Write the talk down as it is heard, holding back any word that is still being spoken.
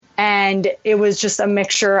And it was just a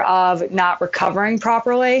mixture of not recovering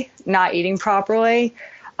properly, not eating properly,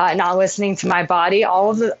 not listening to my body,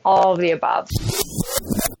 all of the above.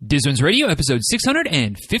 Diz Runs Radio, episode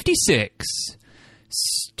 656,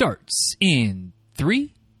 starts in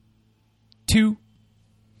 3, 2.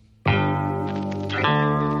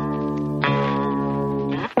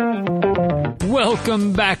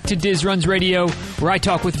 Welcome back to Diz Runs Radio, where I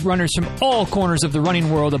talk with runners from all corners of the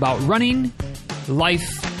running world about running,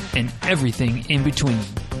 life, and everything in between.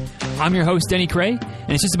 I'm your host, Denny Cray, and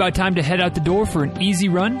it's just about time to head out the door for an easy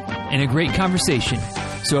run and a great conversation.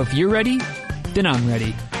 So if you're ready, then I'm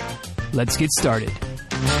ready. Let's get started.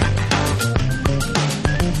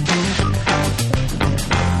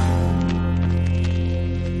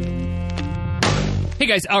 Hey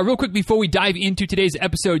guys, real quick before we dive into today's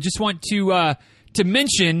episode, just want to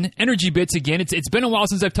mention Energy Bits again. It's been a while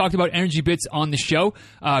since I've talked about Energy Bits on the show.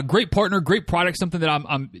 Great partner, great product, something that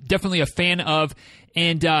I'm definitely a fan of.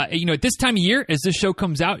 And at this time of year, as this show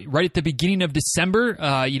comes out, right at the beginning of December,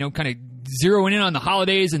 kind of zeroing in on the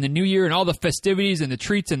holidays and the New Year and all the festivities and the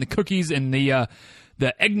treats and the cookies and the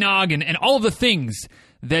eggnog and all of the things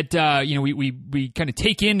that we kind of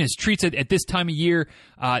take in as treats at this time of year,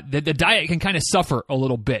 that the diet can kind of suffer a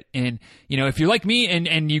little bit. And if you're like me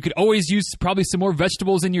and you could always use probably some more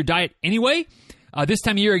vegetables in your diet anyway, this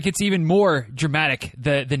time of year it gets even more dramatic,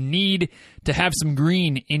 the need to have some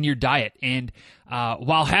green in your diet. And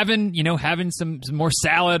while having some more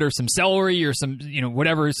salad or some celery or some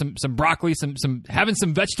whatever, some broccoli, some having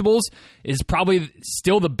some vegetables is probably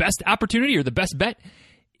still the best opportunity or the best bet.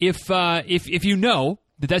 If you know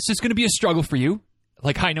that's just going to be a struggle for you,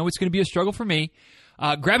 like I know it's going to be a struggle for me,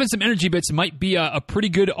 grabbing some Energy Bits might be a pretty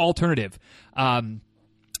good alternative.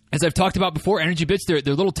 As I've talked about before, Energy Bits, they're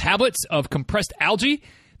little tablets of compressed algae.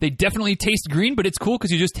 They definitely taste green, but it's cool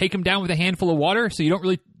because you just take them down with a handful of water, so you don't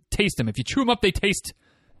really taste them. If you chew them up, they taste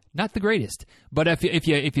not the greatest. But if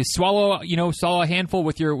you swallow a handful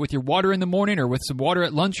with your water in the morning or with some water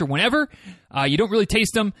at lunch or whenever, you don't really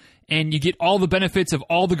taste them, and you get all the benefits of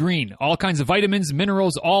all the green, all kinds of vitamins,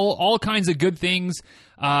 minerals, all kinds of good things,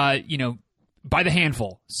 by the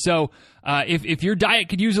handful. So if your diet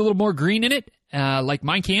could use a little more green in it, like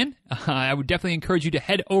mine can, I would definitely encourage you to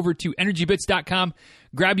head over to energybits.com,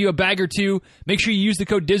 grab you a bag or two. Make sure you use the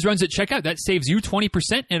code DizRuns at checkout. That saves you 20%,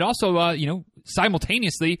 and it also,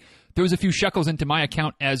 simultaneously throws a few shekels into my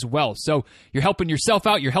account as well. So you're helping yourself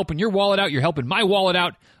out, you're helping your wallet out, you're helping my wallet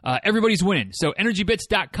out. Everybody's winning. So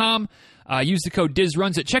energybits.com, use the code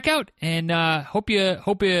DizRuns at checkout, and hope you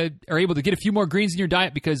are able to get a few more greens in your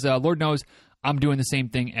diet because Lord knows I'm doing the same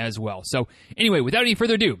thing as well. So anyway, without any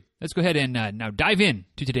further ado, let's go ahead and now dive in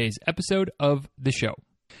to today's episode of the show.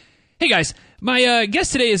 Hey guys, my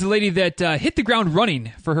guest today is a lady that hit the ground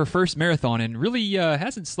running for her first marathon and really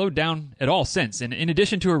hasn't slowed down at all since. And in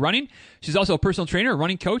addition to her running, she's also a personal trainer, a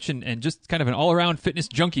running coach, and just kind of an all-around fitness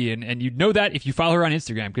junkie. And you'd know that if you follow her on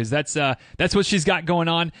Instagram, because that's what she's got going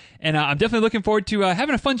on. And I'm definitely looking forward to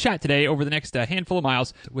having a fun chat today over the next handful of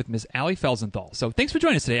miles with Miss Allie Felsenthal. So thanks for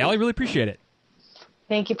joining us today, Allie. Really appreciate it.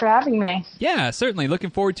 Thank you for having me. Yeah, certainly. Looking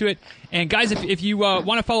forward to it. And guys, if you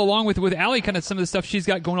want to follow along with Allie, kind of some of the stuff she's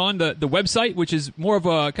got going on, the website, which is more of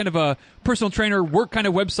a kind of a personal trainer work kind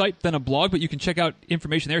of website than a blog, but you can check out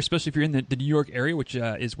information there, especially if you're in the New York area, which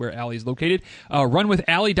is where Allie is located.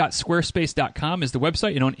 Runwithallie.squarespace.com is the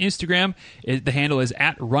website. And on Instagram, the handle is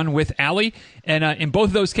 @runwithallie. And in both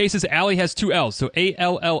of those cases, Allie has 2 L's, so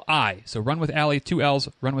ALLI. So Run with Allie, 2 L's,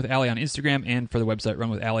 Run with Allie on Instagram, and for the website,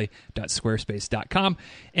 runwithallie.squarespace.com.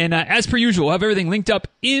 And as per usual, we'll have everything linked up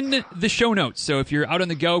in the show notes. So if you're out on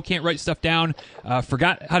the go, can't write stuff down,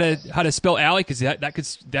 forgot how to spell Allie, because that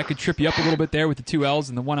could trip you up a little bit there with the 2 L's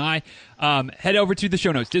and the 1 I, head over to the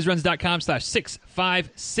show notes,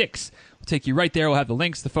 dizruns.com/656. We'll take you right there. We'll have the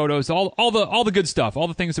links, the photos, all the good stuff, all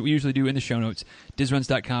the things that we usually do in the show notes,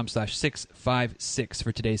 dizruns.com/656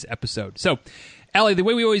 for today's episode. So, Allie, the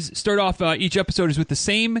way we always start off each episode is with the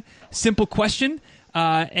same simple question.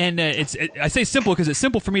 I say simple because it's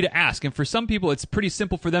simple for me to ask, and for some people it's pretty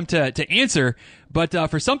simple for them to answer, but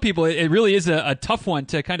for some people it really is a tough one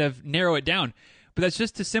to kind of narrow it down. But that's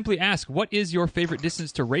just to simply ask, what is your favorite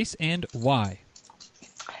distance to race and why?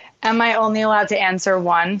 Am I only allowed to answer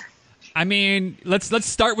one? I mean, let's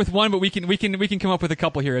start with one, but we can come up with a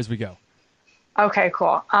couple here as we go. Okay,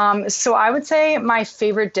 cool. So I would say my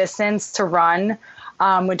favorite distance to run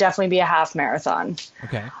would definitely be a half marathon.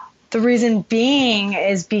 Okay. The reason being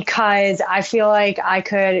is because I feel like I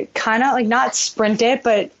could kind of like not sprint it,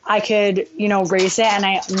 but I could, race it and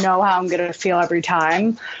I know how I'm going to feel every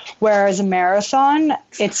time. Whereas a marathon,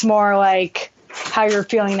 it's more like how you're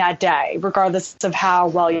feeling that day, regardless of how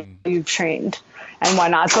well you've trained and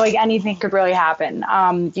whatnot. So like anything could really happen.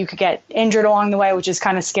 You could get injured along the way, which is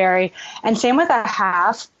kind of scary. And same with a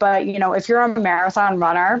half. But, you know, if you're a marathon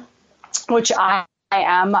runner, which I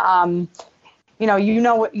am, you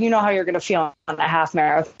know how you're going to feel on a half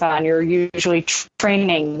marathon. You're usually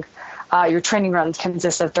training. Your training runs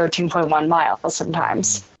consist of 13.1 miles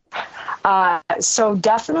sometimes. So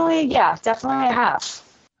definitely a half.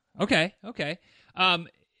 Okay.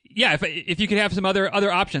 Yeah. If you could have some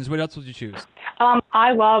other options, what else would you choose?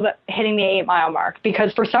 I love hitting the 8 mile mark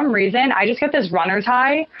because for some reason I just get this runner's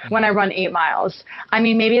high when I run 8 miles. I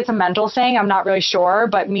mean, maybe it's a mental thing. I'm not really sure,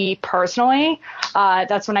 but me personally,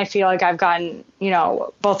 that's when I feel like I've gotten, you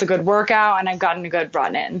know, both a good workout and I've gotten a good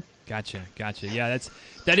run in. Gotcha. Yeah,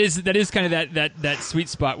 that is kind of that sweet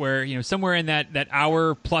spot where, you know, somewhere in that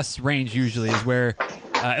hour plus range usually is where,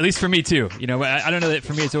 at least for me too, you know, I don't know that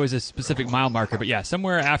for me it's always a specific mile marker, but yeah,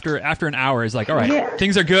 somewhere after an hour is like, all right,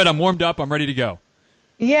 things are good. I'm warmed up. I'm ready to go.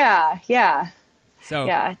 Yeah. So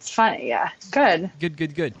yeah, it's fun. Yeah, good.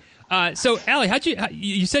 So Allie,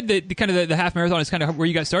 you said that the half marathon is kind of where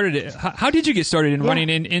you got started. How did you get started in running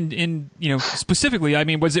in you know, specifically? I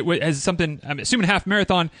mean, as something, I'm assuming half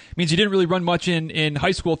marathon means you didn't really run much in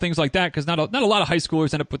high school, things like that, because not a lot of high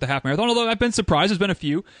schoolers end up with the half marathon, although I've been surprised. There's been a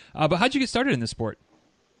few. But how'd you get started in this sport?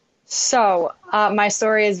 So my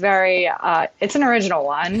story is it's an original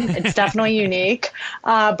one. It's definitely unique.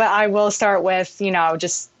 But I will start with, you know,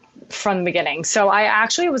 just from the beginning. So I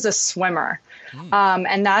actually was a swimmer.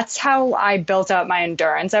 And that's how I built up my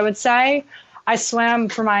endurance, I would say. I swam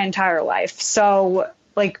for my entire life. So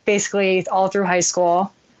like basically all through high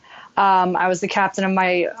school. I was the captain of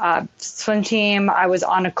my swim team. I was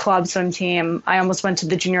on a club swim team. I almost went to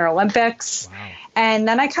the Junior Olympics. Wow. And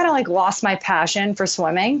then I kind of like lost my passion for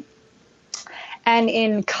swimming. And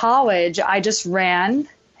in college, I just ran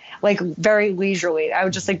like very leisurely. I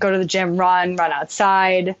would just like go to the gym, run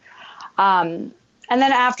outside. And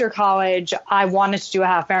then after college, I wanted to do a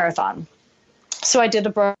half marathon. So I did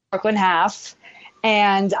the Brooklyn half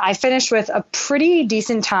and I finished with a pretty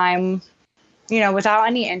decent time, you know, without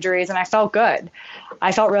any injuries. And I felt good.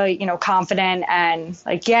 I felt really, you know, confident and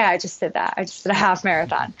like, yeah, I just did that. I just did a half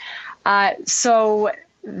marathon. So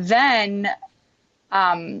then,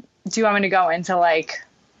 do you want me to go into like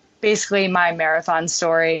basically my marathon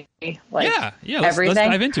story? Like everything? Let's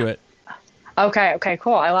dive into it. Okay,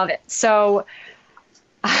 cool. I love it. So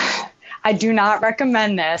I do not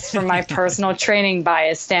recommend this from my personal training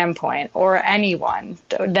bias standpoint or anyone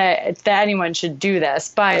that anyone should do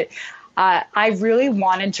this. But I really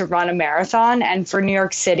wanted to run a marathon. And for New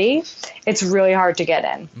York City, it's really hard to get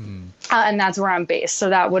in. Mm-hmm. And that's where I'm based. So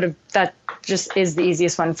that just is the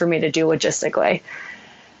easiest one for me to do logistically.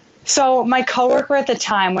 So my coworker at the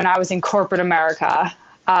time when I was in corporate America,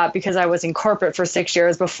 because I was in corporate for 6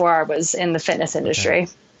 years before I was in the fitness industry,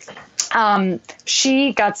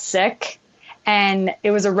 she got sick and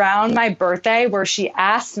it was around my birthday where she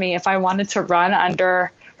asked me if I wanted to run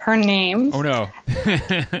under her name. Oh no.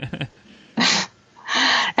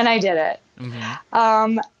 And I did it.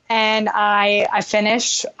 Mm-hmm. And I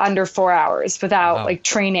finished under 4 hours without like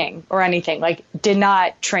training or anything, like did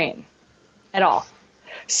not train at all.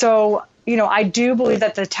 So, you know, I do believe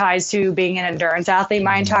that the ties to being an endurance athlete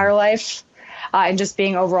my entire life and just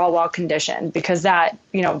being overall well conditioned, because that,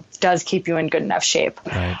 you know, does keep you in good enough shape.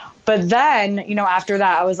 Right. But then, you know, after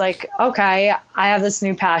that, I was like, okay, I have this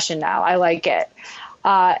new passion now. I like it.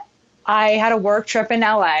 I had a work trip in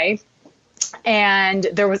LA and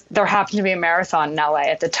there happened to be a marathon in LA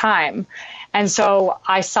at the time. And so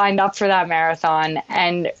I signed up for that marathon,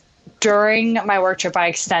 and during my work trip, I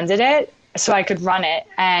extended it so I could run it,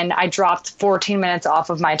 and I dropped 14 minutes off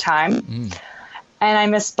of my time. And I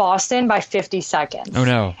missed Boston by 50 seconds. Oh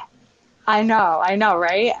no. I know,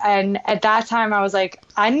 right? And at that time I was like,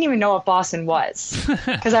 I didn't even know what Boston was,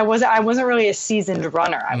 because I wasn't really a seasoned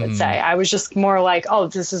runner, I would say. I was just more like, oh,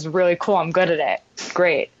 this is really cool. I'm good at it.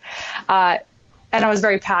 Great. And I was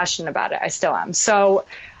very passionate about it. I still am. So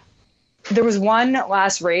there was one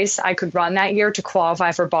last race I could run that year to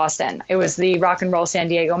qualify for Boston. It was the Rock and Roll San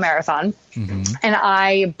Diego Marathon. Mm-hmm. And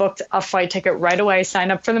I booked a flight ticket right away,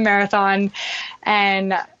 signed up for the marathon,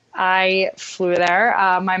 and I flew there.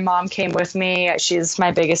 My mom came with me. She's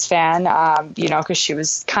my biggest fan, you know, because she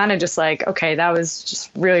was kind of just like, okay, that was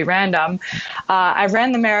just really random. I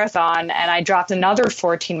ran the marathon and I dropped another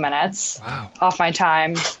 14 minutes off my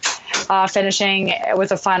time, finishing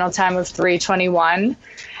with a final time of 3:21.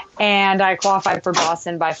 And I qualified for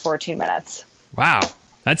Boston by 14 minutes. Wow.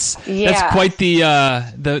 That's quite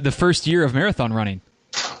the first year of marathon running.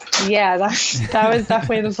 Yeah, that was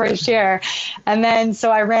definitely the first year. And then,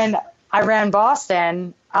 so I ran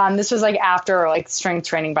Boston. This was like after like strength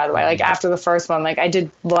training, by the way, like after the first one, like I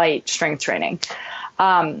did light strength training.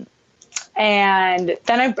 And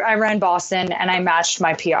then I ran Boston and I matched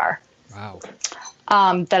my PR. Wow.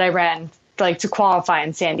 That I ran like to qualify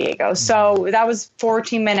in San Diego. So that was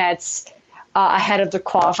 14 minutes ahead of the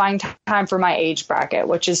qualifying time for my age bracket,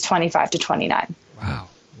 which is 25 to 29.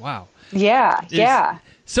 Wow. Yeah.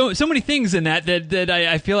 So many things in that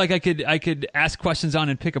I feel like I could ask questions on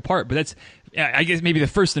and pick apart, but that's, I guess maybe the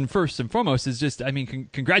first and foremost is just, I mean,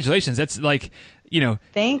 congratulations. That's like,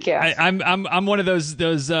 Thank you. I'm one of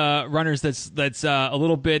those runners that's a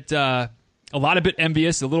little bit a bit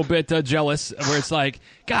envious, a little bit jealous, where it's like,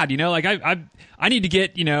 God, like I need to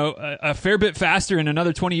get a fair bit faster and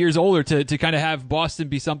another 20 years older to kind of have Boston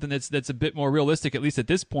be something that's a bit more realistic, at least at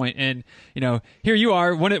this point. And here you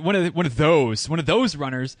are, one of those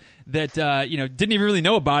runners that didn't even really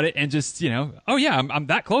know about it, and just oh yeah, I'm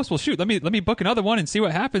that close. Well, shoot, let me book another one and see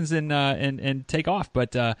what happens and take off.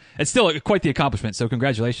 But it's still quite the accomplishment. So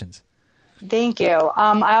congratulations. Thank you.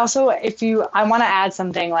 I also, I want to add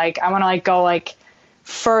something, like I want to go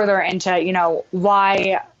further into,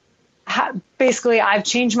 why, basically I've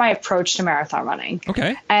changed my approach to marathon running.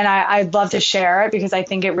 Okay. And I'd love to share it because I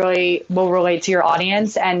think it really will relate to your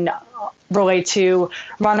audience and relate to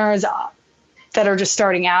runners that are just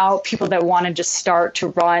starting out, people that want to just start to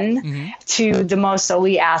run, to the most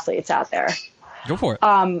elite athletes out there. Go for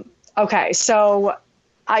it. Okay. So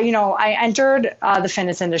I entered the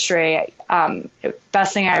fitness industry.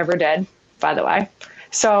 Best thing I ever did, by the way.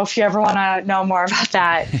 So if you ever want to know more about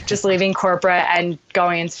that, just leaving corporate and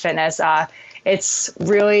going into fitness, it's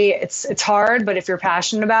really, it's hard, but if you're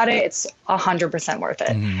passionate about it, it's 100% worth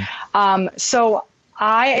it. So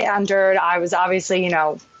I was obviously,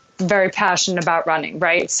 very passionate about running,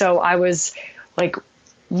 right? So I was like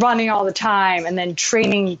running all the time and then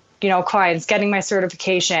training clients, getting my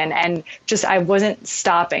certification, and just, I wasn't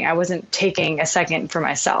stopping. I wasn't taking a second for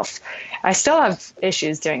myself. I still have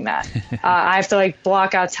issues doing that. I have to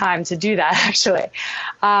block out time to do that, actually.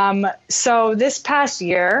 So this past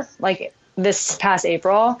year, this past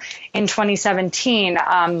April in 2017,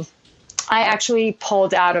 I actually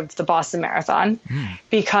pulled out of the Boston Marathon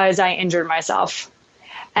because I injured myself.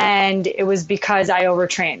 And it was because I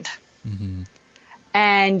overtrained.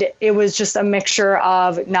 And it was just a mixture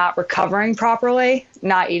of not recovering properly,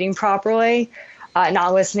 not eating properly,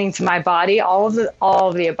 not listening to my body, all of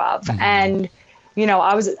the above. And,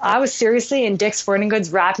 I was seriously in Dick's Sporting Goods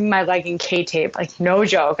wrapping my leg in K-tape, no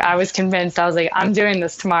joke. I was convinced. I was like, I'm doing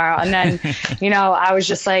this tomorrow. And then, I was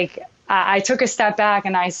just I took a step back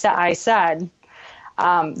and I said,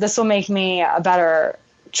 this will make me a better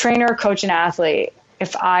trainer, coach, and athlete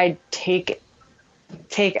if I take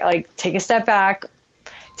a step back,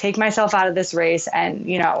 take myself out of this race, and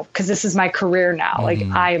because this is my career now.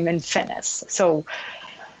 I am in fitness. So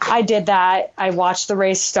I did that. I watched the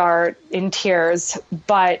race start in tears,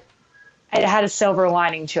 but it had a silver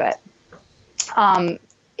lining to it.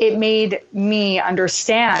 It made me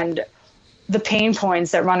understand the pain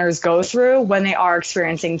points that runners go through when they are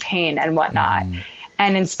experiencing pain and whatnot,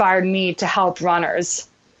 and inspired me to help runners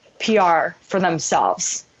PR for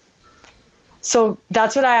themselves. So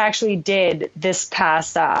that's what I actually did this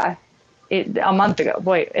past, a month ago.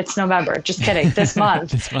 Wait, it's November. Just kidding. This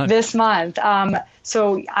month. This month.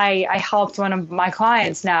 So I helped one of my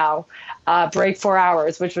clients now break 4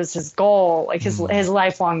 hours, which was his goal, his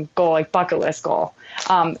lifelong goal, bucket list goal,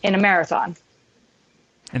 in a marathon.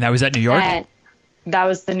 And that was at New York? And that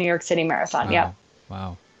was the New York City Marathon. Wow. Yep.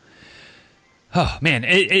 Wow. Oh man!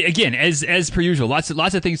 Again, as per usual, lots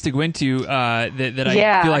of things to go into that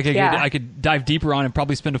I feel like I could dive deeper on and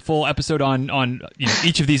probably spend a full episode on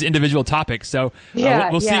each of these individual topics. So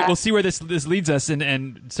we'll see where this leads us,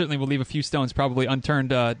 and certainly we'll leave a few stones probably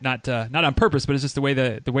unturned, not on purpose, but it's just the way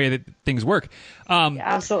that things work.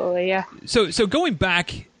 Absolutely, yeah. So going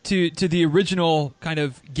back to the original kind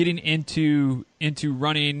of getting into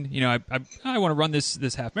running, I want to run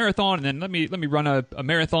this half marathon, and then let me run a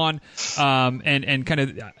marathon, and kind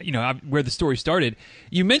of where the story started.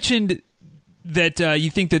 You mentioned that you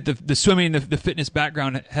think that the swimming and the fitness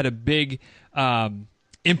background had a big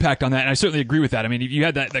impact on that, and I certainly agree with that. I mean, if you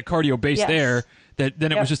had that cardio base there,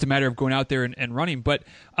 then it was just a matter of going out there and running. But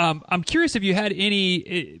I'm curious if you had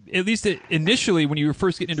any, at least initially when you were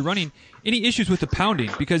first getting into running, any issues with the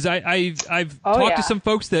pounding, because I've talked to some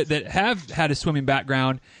folks that have had a swimming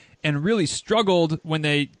background and really struggled when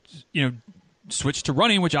they switched to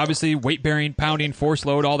running, which obviously weight bearing, pounding, force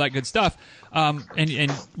load, all that good stuff.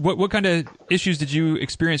 And what kind of issues did you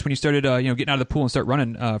experience when you started, getting out of the pool and start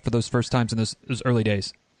running for those first times in those early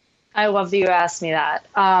days? I love that you asked me that.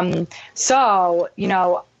 So,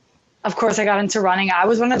 of course, I got into running. I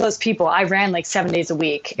was one of those people. I ran like 7 days a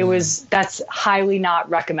week. That's highly not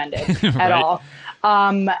recommended at all.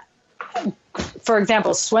 For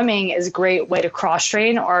example, swimming is a great way to cross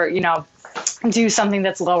train or, do something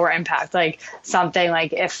that's lower impact, like something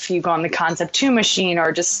like if you go on the Concept 2 machine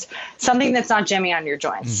or just something that's not jamming on your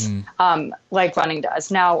joints, like running does.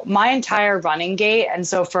 Now, my entire running gait, and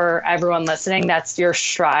so for everyone listening, that's your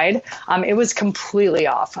stride, it was completely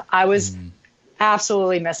off. I was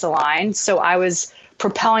absolutely misaligned. So I was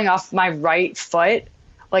propelling off my right foot,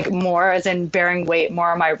 like more as in bearing weight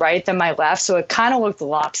more on my right than my left. So it kind of looked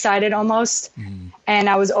lopsided almost. And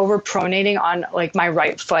I was overpronating on like my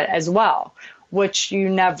right foot as well, which you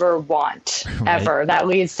never want ever. That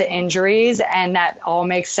leads to injuries, and that all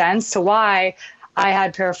makes sense to why I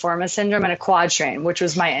had piriformis syndrome and a quad strain, which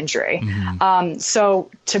was my injury. So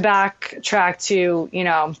to backtrack to,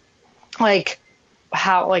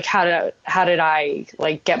 how did I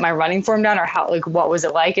like get my running form done, or what was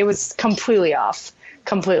it like? It was completely off.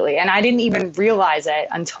 Completely. And I didn't even realize it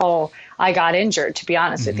until I got injured, to be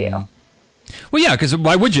honest with you. Well, yeah, because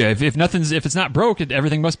why would you? If it's not broke,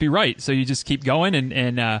 everything must be right. So you just keep going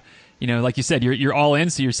and like you said, you're all in.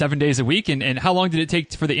 So you're 7 days a week. And how long did it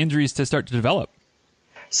take for the injuries to start to develop?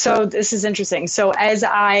 So this is interesting. So as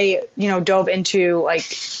I, dove into like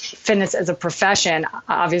fitness as a profession,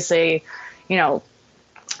 obviously,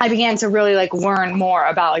 I began to really like learn more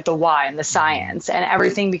about like the why and the science, and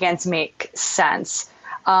everything began to make sense.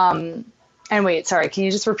 And wait, sorry, can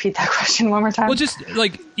you just repeat that question one more time? Well, just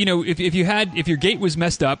like, if your gait was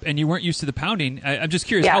messed up and you weren't used to the pounding, I'm just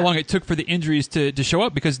curious how long it took for the injuries to show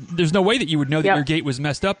up, because there's no way that you would know that your gait was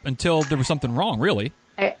messed up until there was something wrong, really.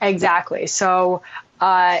 Exactly. So,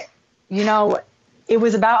 it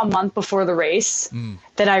was about a month before the race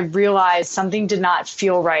that I realized something did not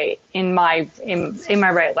feel right in my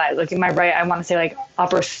right leg, like in my right, I want to say like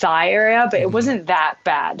upper thigh area, but it wasn't that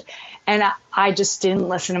bad. And I just didn't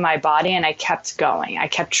listen to my body, and I kept going. I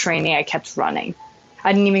kept training. I kept running.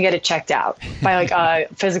 I didn't even get it checked out by like a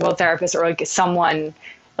physical therapist or like someone.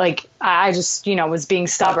 Like I just, was being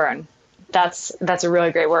stubborn. That's a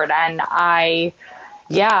really great word. And I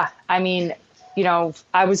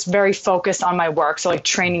was very focused on my work. So like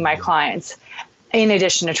training my clients in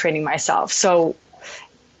addition to training myself. So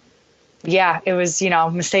yeah, it was,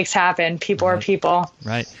 mistakes happen. People are people.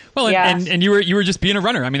 Right. Well, and you were just being a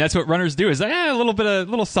runner. I mean, that's what runners do, is like, a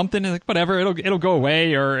little something, like whatever, it'll go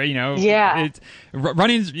away, or,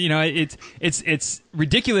 running's, it's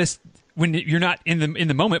ridiculous when you're not in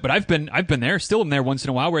the moment, but I've been there, still am there once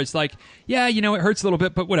in a while, where it's like, it hurts a little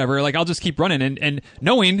bit, but whatever, like I'll just keep running, and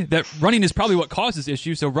knowing that running is probably what causes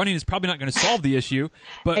issues, so running is probably not going to solve the issue,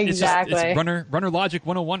 but exactly. it's runner logic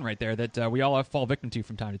 101 right there that we all fall victim to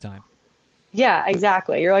from time to time. Yeah,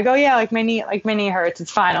 exactly. You're like, oh yeah, like my knee hurts.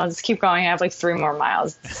 It's fine. I'll just keep going. I have like 3 more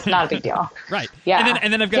miles. It's not a big deal. Right. Yeah.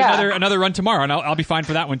 And then I've got another run tomorrow, and I'll be fine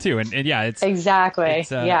for that one too. And it's exactly.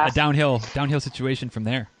 It's a downhill situation from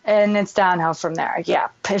there. And it's downhill from there. Yeah.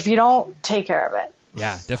 If you don't take care of it.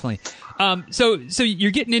 Yeah, definitely. So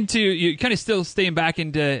you're you're kind of still staying back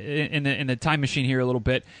in the time machine here a little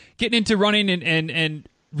bit, getting into running and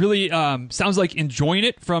really sounds like enjoying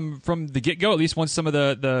it from the get-go, at least once some of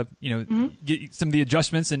get some of the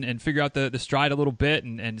adjustments and figure out the stride a little bit,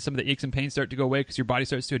 and some of the aches and pains start to go away because your body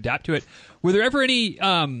starts to adapt to it. Were there ever any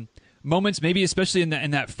moments, maybe especially in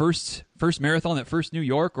that first marathon, that first New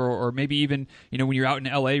York, or maybe even when you're out in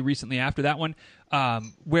LA recently after that one,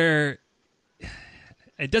 where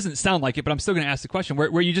it doesn't sound like it, but I'm still going to ask the question,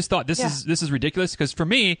 where you just thought this is ridiculous? Because for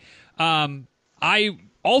me, I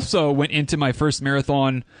also went into my first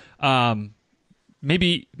marathon,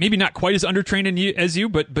 maybe not quite as undertrained as you,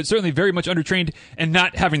 but certainly very much undertrained, and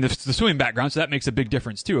not having the swimming background, so that makes a big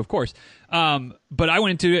difference too, of course. But I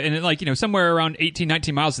went into it, and somewhere around 18,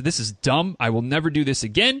 19 miles, this is dumb. I will never do this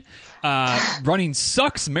again. Running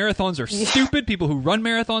sucks. Marathons are stupid. People who run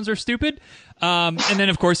marathons are stupid. And then,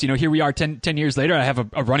 of course, here we are 10 years later. I have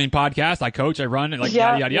a running podcast. I coach, I run, and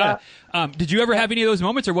yada, yada, yada. Did you ever have any of those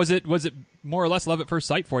moments, or was it more or less love at first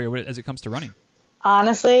sight for you as it comes to running?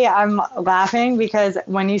 Honestly, I'm laughing because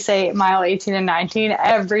when you say mile 18 and 19,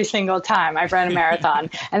 every single time I've run a marathon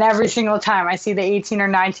and every single time I see the 18 or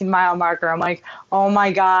 19 mile marker, I'm like, oh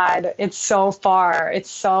my God, it's so far. It's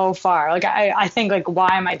so far. Like, I think like,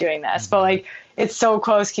 why am I doing this? But like, it's so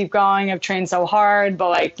close. Keep going. I've trained so hard, but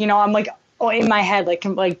like, I'm like, in my head,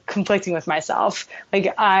 like conflicting with myself.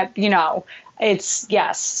 Like, It's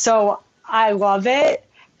yes. So I love it.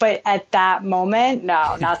 But at that moment,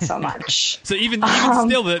 no, not so much. So even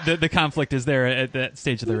still, the conflict is there at that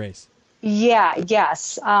stage of the race. Yeah,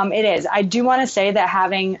 yes, it is. I do want to say that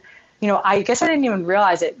having, I guess I didn't even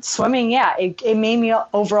realize it. Swimming, yeah, it made me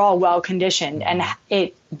overall well conditioned, and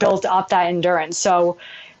it built up that endurance. So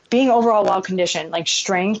being overall well conditioned, like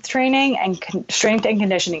strength training and strength and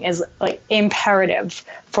conditioning is like imperative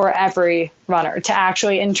for every runner to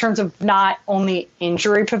actually, in terms of not only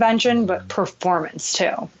injury prevention, but performance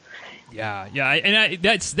too. Yeah,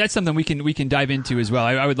 that's something we can dive into as well.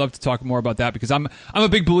 I would love to talk more about that because I'm a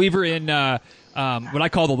big believer in what I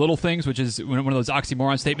call the little things, which is one of those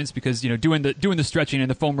oxymoron statements. Because doing the stretching and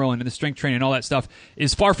the foam rolling and the strength training and all that stuff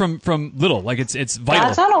is far from little. Like it's vital.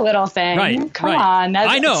 That's not a little thing. Right? Come on.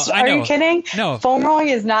 I know. Are you kidding? No. Foam rolling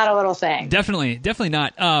is not a little thing. Definitely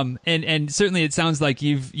not. And certainly it sounds like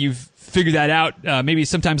you've figure that out, maybe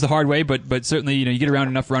sometimes the hard way, but certainly, you get around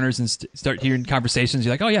enough runners and start hearing conversations.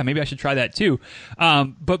 You're like, oh yeah, maybe I should try that too.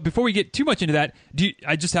 But before we get too much into that,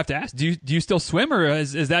 I just have to ask, do you still swim, or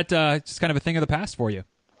is that just kind of a thing of the past for you?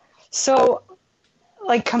 So,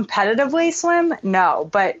 like competitively swim, no,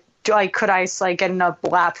 but could I get in a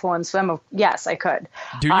lap pool and swim? Yes, I could.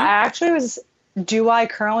 Do you? Do I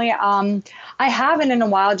currently? I haven't in a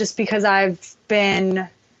while, just because I've been.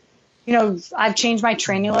 I've changed my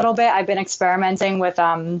training a little bit. I've been experimenting with,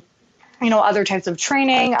 other types of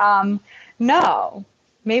training. No,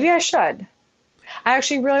 maybe I should. I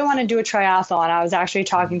actually really want to do a triathlon. I was actually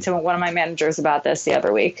talking to one of my managers about this the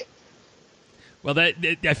other week. Well,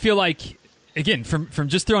 I feel like, again, from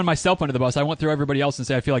just throwing myself under the bus, I won't throw everybody else and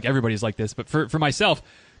say I feel like everybody's like this. But for myself,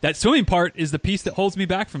 that swimming part is the piece that holds me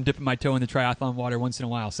back from dipping my toe in the triathlon water once in a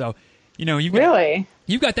while. So,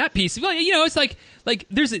 you've got that piece. Well, it's like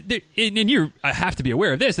and you have to be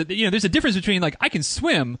aware of this. That there's a difference between I can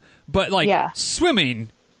swim, but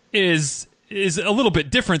swimming is a little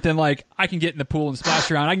bit different than I can get in the pool and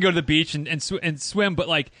splash around. I can go to the beach and swim,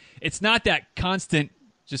 but it's not that constant.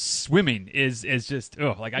 Just swimming is just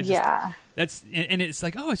that's and it's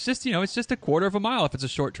it's just it's just a quarter of a mile if it's a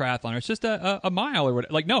short triathlon, or it's just a mile or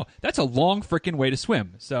whatever. No, that's a long freaking way to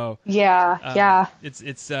swim. So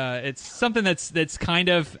it's something that's kind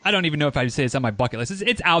of, I don't even know if I'd say it's on my bucket list.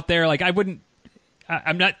 It's out there. I've learned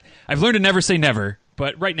to never say never,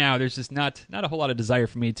 but right now there's just not a whole lot of desire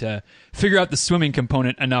for me to figure out the swimming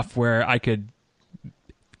component enough where I could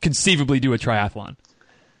conceivably do a triathlon.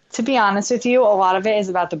 To be honest with you, a lot of it is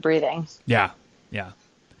about the breathing. Yeah.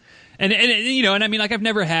 And I mean, I've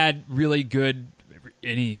never had really good,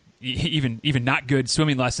 even not good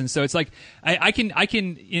swimming lessons. So it's I can,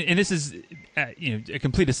 and this is, a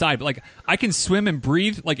complete aside, but I can swim and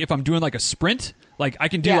breathe. If I'm doing a sprint, I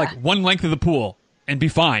can do one length of the pool and be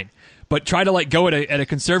fine, but try to go at a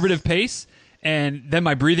conservative pace. And then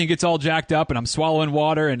my breathing gets all jacked up and I'm swallowing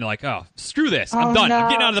water and oh, screw this. I'm done. No.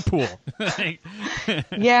 I'm getting out of the pool.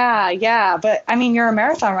 Yeah. But I mean, you're a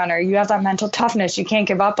marathon runner. You have that mental toughness. You can't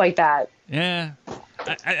give up like that. Yeah.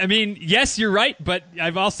 I mean, yes, you're right. But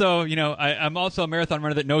I've also, I'm also a marathon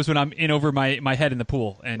runner that knows when I'm in over my head in the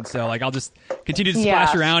pool. And so I'll just continue to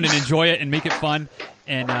splash around and enjoy it and make it fun.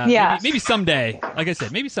 And maybe someday, like I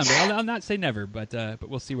said, maybe someday. I'll not say never, but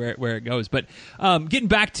we'll see where it goes. But getting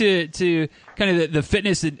back to kind of the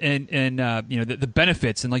fitness and the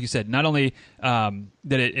benefits, and like you said, not only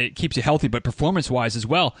that it keeps you healthy, but performance wise as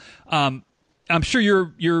well. I'm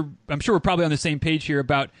sure we're probably on the same page here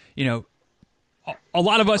about a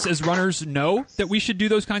lot of us as runners know that we should do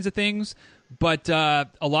those kinds of things, but a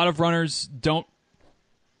lot of runners don't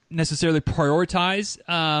necessarily prioritize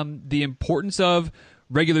the importance of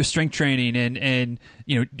regular strength training and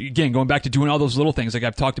again, going back to doing all those little things like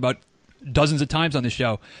I've talked about dozens of times on the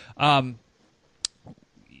show.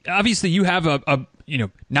 Obviously you have a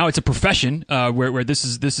now it's a profession where this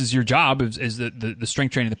is your job is the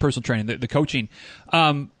strength training, the personal training, the coaching.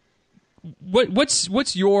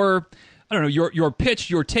 What's your, I don't know, your pitch,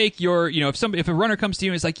 your take, if a runner comes to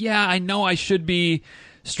you and is yeah, I know I should be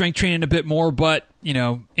strength training a bit more, but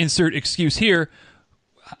insert excuse here.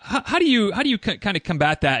 How do you kind of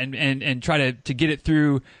combat that and try to get it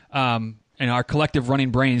through in our collective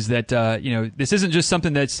running brains that this isn't just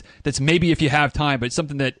something that's maybe if you have time, but it's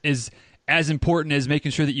something that is as important as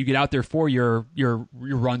making sure that you get out there for your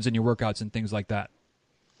runs and your workouts and things like that?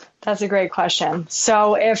 That's a great question.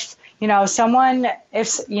 So if one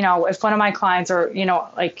of my clients or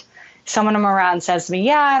someone I'm around says to me,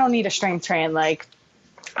 yeah, I don't need a strength train, I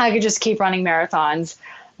could just keep running marathons.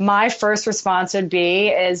 My first response would be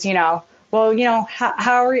how are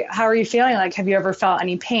you feeling? Have you ever felt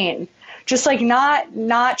any pain? just like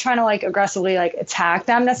not trying to like aggressively like attack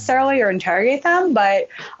them necessarily or interrogate them, but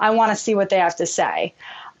I want to see what they have to say.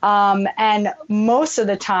 And most of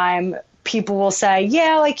the time people will say,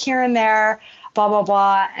 yeah, like here and there, blah, blah,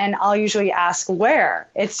 blah. And I'll usually ask where.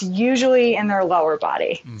 It's usually in their lower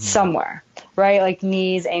body somewhere, right? Like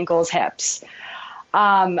knees, ankles, hips.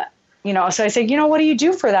 So I say, what do you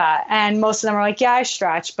do for that? And most of them are like, yeah, I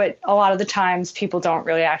stretch. But a lot of the times people don't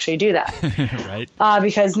really actually do that. Right.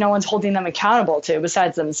 Because no one's holding them accountable to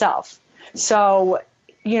besides themselves. So,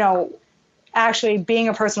 actually being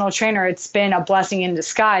a personal trainer, it's been a blessing in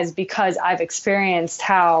disguise because I've experienced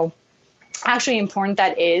how actually important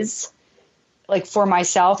that is, like for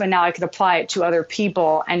myself. And now I could apply it to other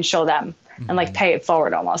people and show them and like pay it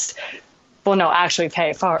forward almost. Well, no, actually pay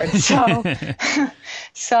it forward. So,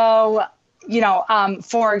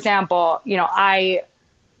 for example,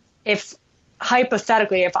 if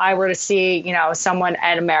hypothetically, if I were to see, someone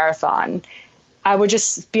at a marathon, I would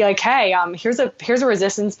just be like, hey, here's a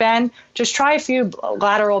resistance band. Just try a few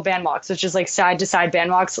lateral band walks, which is like side to side band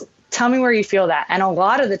walks. Tell me where you feel that. And a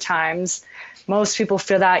lot of the times, most people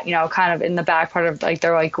feel that, kind of in the back part of like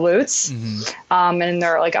their like glutes, and in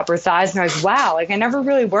their like upper thighs. And they're like, wow, like I never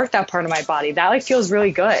really worked that part of my body. That like feels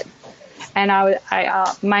really good. And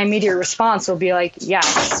my immediate response will be like,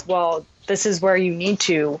 yes, well, this is where you need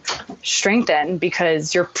to strengthen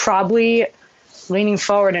because you're probably leaning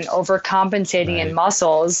forward and overcompensating in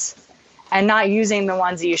muscles and not using the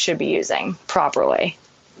ones that you should be using properly.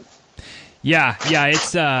 Yeah. It's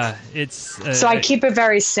so I keep it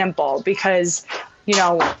very simple because,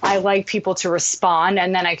 I like people to respond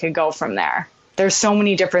and then I could go from there. There's so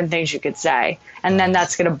many different things you could say, and then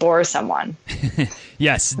that's going to bore someone.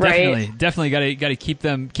 Yes, definitely. Right? Definitely got to keep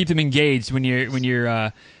them engaged when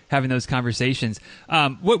you're having those conversations.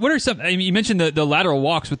 What are some? I mean, you mentioned the lateral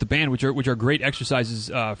walks with the band, which are great exercises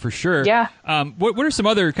for sure. Yeah. What are some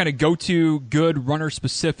other kind of go-to good runner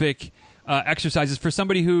specific exercises for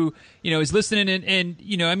somebody who is listening and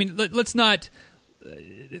let's not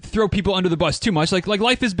throw people under the bus too much. Like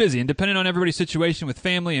life is busy and depending on everybody's situation with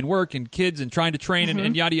family and work and kids and trying to train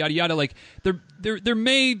and yada yada yada. Like there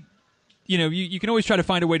may. You can always try to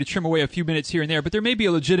find a way to trim away a few minutes here and there, but there may be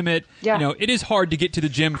a legitimate, it is hard to get to the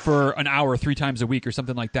gym for an hour 3 times a week or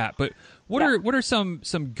something like that. But what are some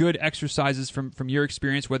good exercises from your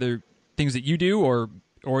experience, whether things that you do or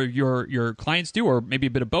your clients do, or maybe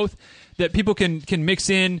a bit of both, that people can mix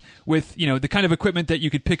in with, the kind of equipment that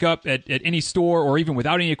you could pick up at any store or even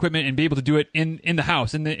without any equipment and be able to do it in the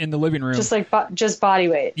house, in the living room. Just like just body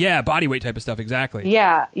weight. Yeah, body weight type of stuff. Exactly.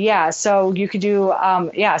 Yeah. So you could do,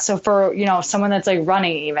 so for, someone that's like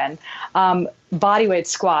running even, body weight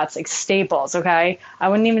squats, like staples. Okay. I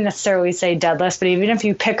wouldn't even necessarily say deadlifts, but even if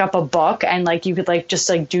you pick up a book and like, you could like, just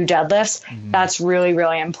like do deadlifts, that's really,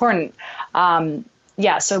 really important.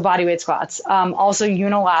 So body weight squats. Also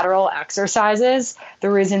unilateral exercises. The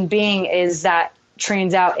reason being is that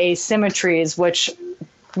trains out asymmetries, which,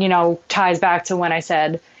 ties back to when I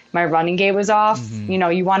said my running gait was off.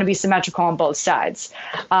 You want to be symmetrical on both sides.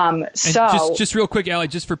 Just real quick, Allie,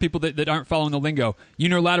 just for people that aren't following the lingo,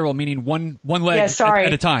 unilateral meaning one leg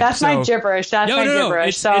at a time. That's my gibberish.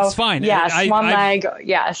 Gibberish. It's fine. Yes, one leg.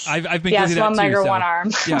 Yes. I've been guilty of that one leg too, or one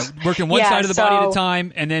arm. Working one side of the body at a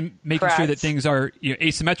time, and then making sure that things are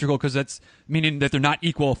asymmetrical, because that's meaning that they're not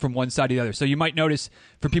equal from one side to the other. So you might notice,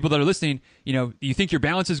 for people that are listening, you think your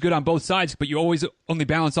balance is good on both sides, but you always only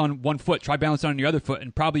balance on one foot. Try balancing on your other foot,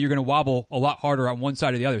 and probably you're going to wobble a lot harder on one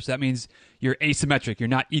side or the other. So that means you're asymmetric. You're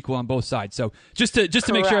not equal on both sides. So just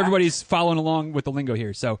to make sure everybody's following along with the lingo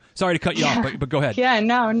here. So sorry to cut you off, but go ahead. Yeah,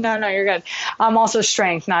 no, you're good. Also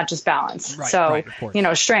strength, not just balance. Right, of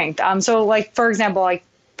course. Strength. So like, for example, like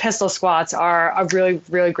pistol squats are a really,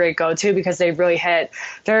 really great go-to because they really hit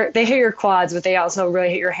your quads, but they also really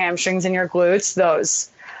hit your hamstrings and your glutes. Those,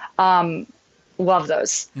 love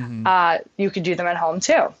those. You could do them at home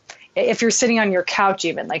too. If you're sitting on your couch,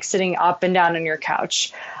 even like sitting up and down on your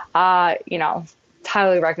couch,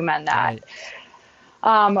 highly recommend that.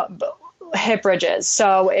 Right. Hip bridges.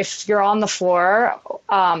 So if you're on the floor,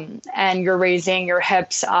 and you're raising your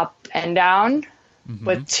hips up and down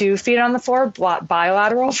with 2 feet on the floor,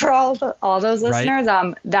 bilateral for all those listeners,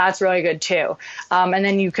 right. That's really good too. And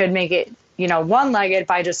then you could make it, one-legged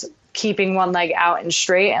by just keeping one leg out and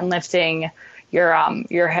straight and lifting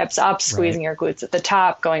your hips up, squeezing your glutes at the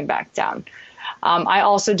top, going back down. I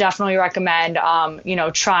also definitely recommend,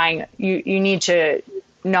 trying, you need to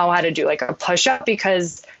know how to do like a push-up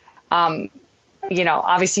because,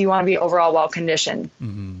 obviously you want to be overall well-conditioned.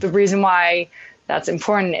 The reason why that's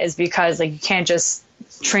important is because like you can't just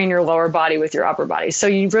train your lower body with your upper body. So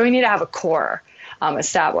you really need to have a core.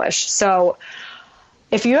 established. So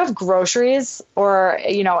if you have groceries, or,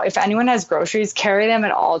 if anyone has groceries, carry them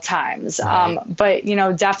at all times. Right. But,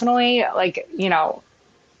 definitely like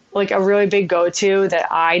a really big go-to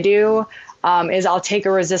that I do is I'll take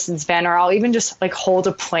a resistance band, or I'll even just like hold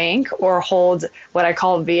a plank or hold what I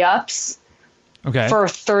call V-ups for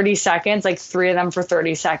 30 seconds, like 3 of them for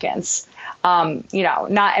 30 seconds.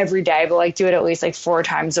 Not every day, but like do it at least like 4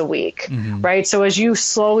 times a week, right? So as you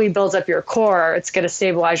slowly build up your core, it's going to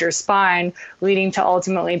stabilize your spine, leading to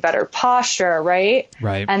ultimately better posture, right?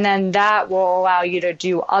 Right. And then that will allow you to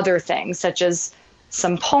do other things, such as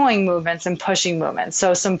some pulling movements and pushing movements.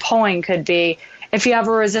 So some pulling could be, if you have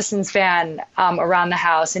a resistance band around the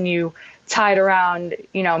house and you tie it around,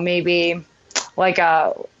 maybe like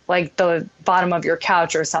the bottom of your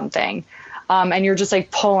couch or something, and you're just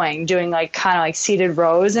like pulling, doing like kind of like seated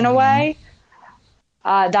rows in a way.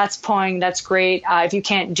 That's pulling. That's great. If you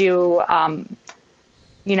can't do,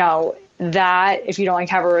 that, if you don't like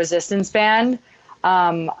have a resistance band,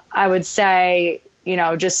 I would say,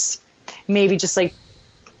 just maybe just like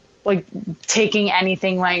taking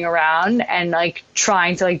anything laying around and like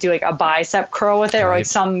trying to like do like a bicep curl with it, or like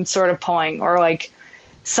some sort of pulling, or like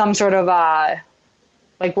some sort of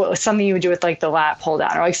something you would do with like the lat pull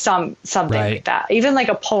down, or like something like that. Even like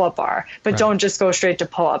a pull-up bar, but don't just go straight to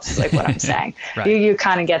pull-ups, is like what I'm saying. You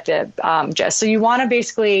kind of get the gist. So you want to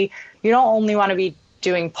basically, you don't only want to be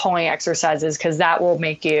doing pulling exercises, because that will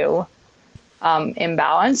make you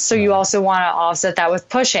imbalanced. So you also want to offset that with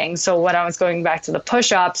pushing. So when I was going back to the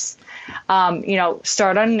push-ups,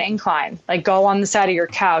 start on an incline, like go on the side of your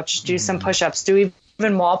couch, do some push-ups, do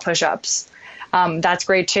even wall push-ups. That's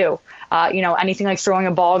great too. Anything like throwing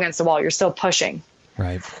a ball against the wall, you're still pushing.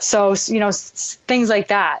 Right. So, things like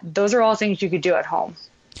that. Those are all things you could do at home.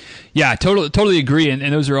 Yeah, totally agree.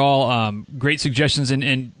 And those are all great suggestions.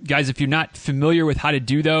 And guys, if you're not familiar with how to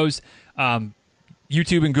do those,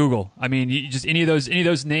 YouTube and Google. I mean, just any of those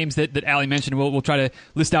names that Allie mentioned. We'll try to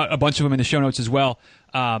list out a bunch of them in the show notes as well.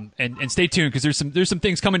 And stay tuned, because there's some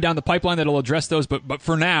things coming down the pipeline that'll address those. But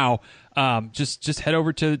for now, just head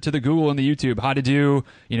over to the Google and the YouTube. How to do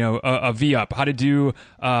a V up. How to do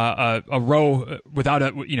a row without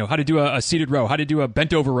how to do a seated row. How to do a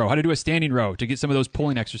bent over row. How to do a standing row to get some of those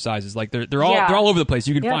pulling exercises. Like they're all over the place.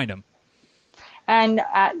 You can find them. And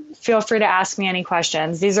feel free to ask me any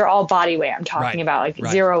questions. These are all body weight I'm talking about, like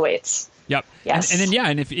zero weights. Yep. Yes. And then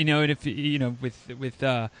and if with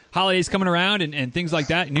holidays coming around and things like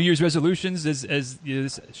that, New Year's resolutions, as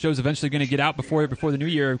this show's eventually going to get out before the new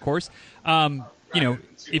year, of course.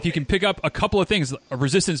 If you can pick up a couple of things, a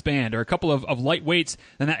resistance band or a couple of light weights,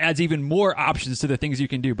 then that adds even more options to the things you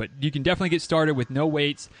can do. But you can definitely get started with no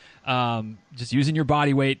weights, just using your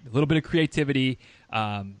body weight, a little bit of creativity,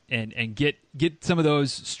 and get some of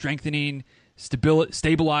those strengthening,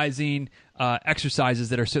 stabilizing exercises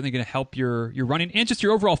that are certainly going to help your running and just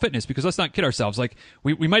your overall fitness. Because let's not kid ourselves. Like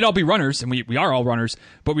we might all be runners, and we are all runners,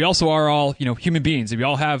 but we also are all human beings, and we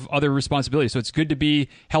all have other responsibilities. So it's good to be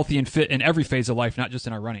healthy and fit in every phase of life, not just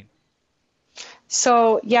in our running.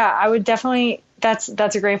 So yeah, I would definitely. That's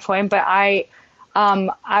a great point, but I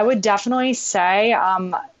would definitely say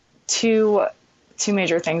two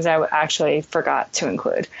major things I actually forgot to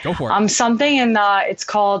include. Go for it. Something it's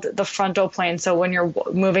called the frontal plane. So when you're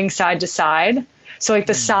moving side to side, so like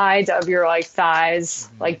the sides of your like thighs,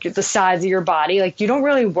 like the sides of your body, like you don't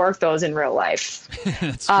really work those in real life.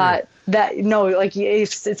 That's true.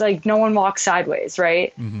 It's like no one walks sideways,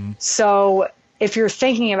 right? Mm-hmm. So if you're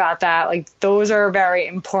thinking about that, like those are very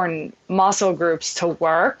important muscle groups to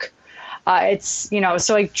work. It's,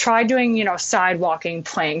 so like try doing, side walking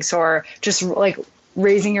planks, or just like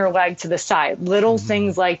raising your leg to the side. Little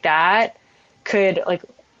things like that could like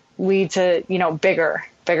lead to, bigger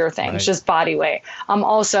things, just body weight.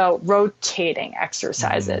 Also rotating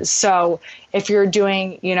exercises. So if you're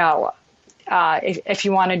doing, if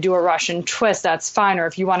you want to do a Russian twist, that's fine. Or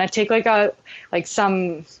if you want to take if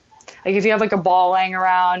you have like a ball laying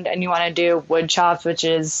around and you want to do wood chops, which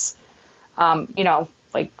is,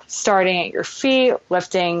 like starting at your feet,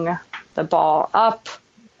 lifting the ball up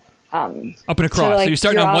and across. So you're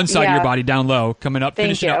starting on one side of your body down low, coming up,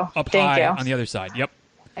 finishing up high on the other side. Yep.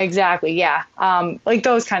 Exactly. Yeah. Like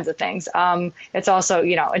those kinds of things. It's also,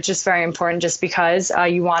 it's just very important, just because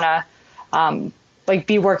you want to like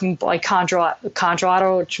be working like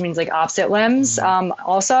contralateral, which means like opposite limbs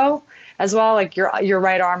also as well, like your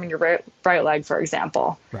right arm and your right leg, for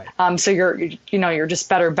example. Right. So you're just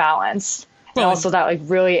better balanced. And also that like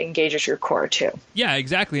really engages your core too. Yeah,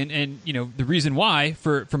 exactly. And you know, the reason why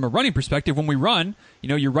from a running perspective, when we run, you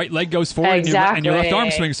know, your right leg goes forward and your left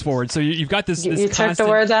arm swings forward. So you've got this you took the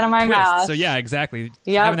words out of my mouth. So yeah, exactly.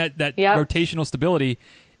 Having that rotational stability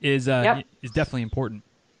is definitely important.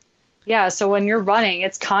 Yeah, so when you're running,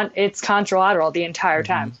 it's contralateral the entire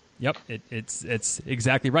time. Yep, it's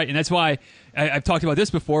exactly right, and that's why I've talked about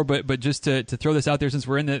this before. But just to throw this out there, since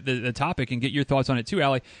we're in the topic, and get your thoughts on it too,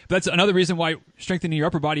 Allie. But that's another reason why strengthening your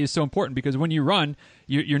upper body is so important, because when you run,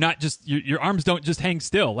 you're not just your arms don't just hang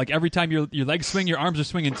still. Like every time your legs swing, your arms are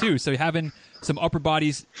swinging too. So having some upper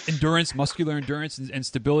body's endurance, muscular endurance, and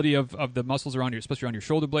stability of the muscles around especially around your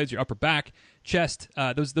shoulder blades, your upper back, chest,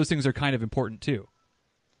 those things are kind of important too.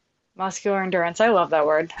 Muscular endurance. I love that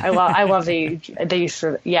word. I love the use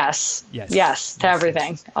of yes to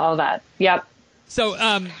everything. All that. Yep. So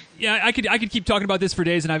yeah, I could keep talking about this for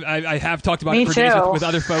days, and I have talked about it for days with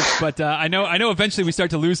other folks. But I know eventually we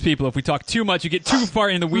start to lose people if we talk too much. You get too far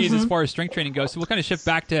in the weeds as far as strength training goes. So we'll kind of shift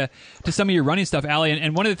back to some of your running stuff, Allie.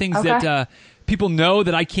 And one of the things that people know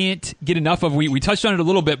that I can't get enough of, we touched on it a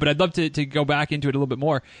little bit, but I'd love to go back into it a little bit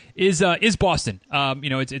more, is Boston. You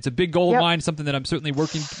know, it's a big goal of mine, something that I'm certainly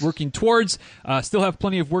working towards. Still have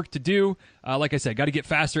plenty of work to do. Like I said, got to get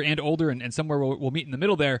faster and older, and somewhere we'll meet in the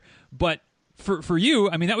middle there. But for you,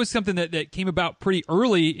 I mean, that was something that came about pretty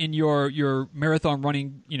early in your marathon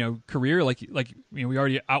running, you know, career. Like you know, we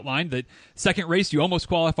already outlined that second race you almost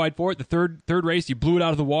qualified for it. The third race you blew it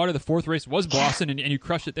out of the water. The fourth race was Boston, and you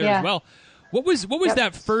crushed it there as well. What was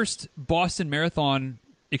that first Boston Marathon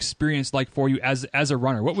experience like for you as a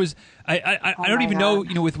runner? What was I don't even know,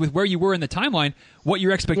 you know, with where you were in the timeline, what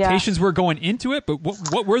your expectations were going into it, but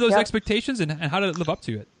what were those expectations, and how did it live up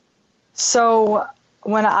to it? So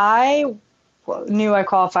when I knew I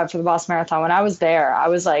qualified for the Boston Marathon, when I was there, I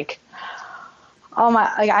was like, oh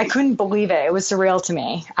my, I couldn't believe it. It was surreal to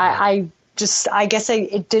me. I guess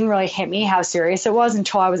it didn't really hit me how serious it was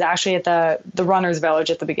until I was actually at the Runner's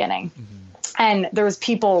Village at the beginning. And there was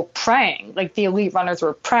people praying, like the elite runners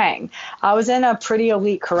were praying. I was in a pretty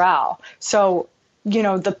elite corral. So, you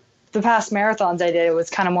know, the past marathons I did, it was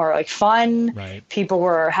kind of more like fun. Right. People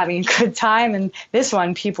were having a good time. And this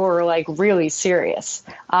one, people were like really serious.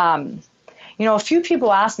 You know, a few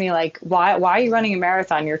people asked me like, why are you running a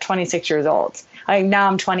marathon? You're 26 years old. Like now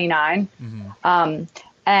I'm 29.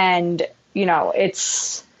 And, you know,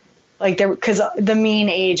 it's like because the mean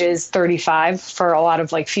age is 35 for a lot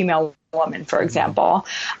of like female women, for example.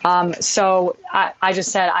 So I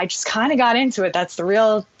just said, I just kind of got into it. That's the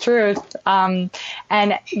real truth. And,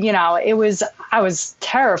 you know, I was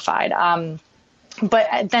terrified.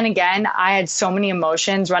 But then again, I had so many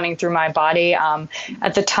emotions running through my body.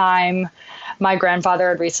 At the time, my grandfather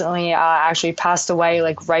had recently actually passed away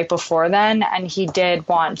like right before then, and he did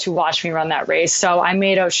want to watch me run that race. So I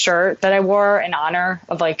made a shirt that I wore in honor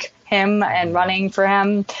of like him and running for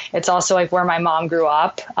him. It's also like where my mom grew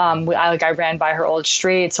up. I ran by her old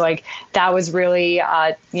street. So like that was really,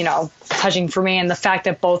 you know, touching for me. And the fact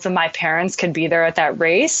that both of my parents could be there at that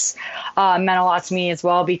race meant a lot to me as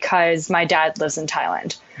well, because my dad lives in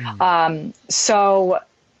Thailand. So,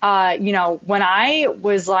 you know, when I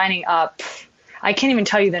was lining up, I can't even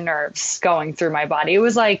tell you the nerves going through my body. It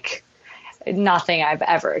was like nothing I've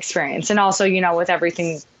ever experienced. And also, you know, with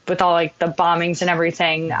everything, with all like the bombings and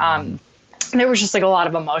everything, there was just like a lot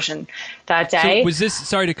of emotion that day. So was this,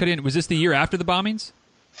 sorry to cut in, was this the year after the bombings?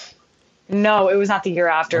 No, it was not the year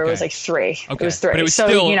after. Okay. It was like 3. Okay. It was 3. But it was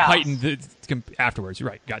still, you know, heightened afterwards.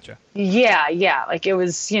 Right. Gotcha. Yeah. Like it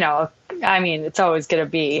was, you know, I mean, it's always going to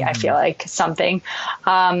be, I feel like something.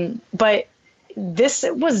 But this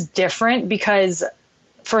was different because,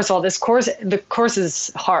 first of all, the course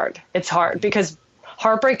is hard. It's hard because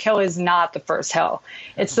Heartbreak Hill is not the first hill.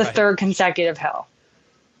 It's the third consecutive hill.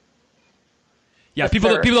 Yeah, people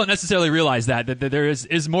don't necessarily realize that there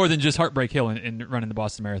is more than just Heartbreak Hill in running the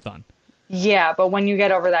Boston Marathon. Yeah, but when you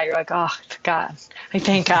get over that, you're like, oh, God,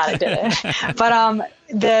 thank God I did it. But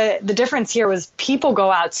the difference here was people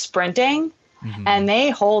go out sprinting, and they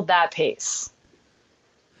hold that pace.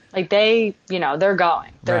 Like they're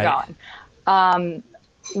going.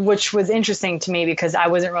 Which was interesting to me because I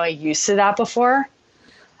wasn't really used to that before.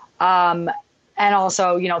 And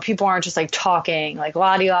also, you know, people aren't just like talking like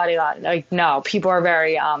la-di-la-di-la. Like, no, people are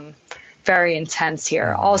very, very intense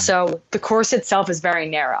here. Also, the course itself is very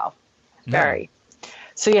narrow, very.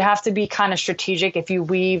 So you have to be kind of strategic if you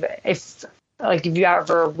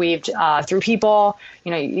ever weaved through people,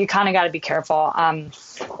 you know, you kind of got to be careful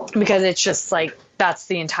because it's just like, that's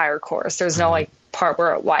the entire course. There's no like part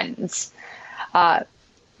where it widens.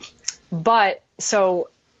 But so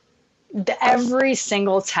every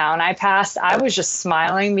single town I passed, I was just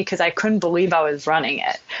smiling because I couldn't believe I was running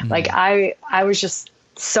it. Like I was just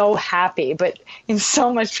so happy, but in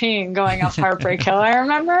so much pain going up Heartbreak Hill. I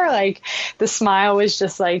remember like the smile was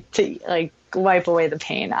just like to like wipe away the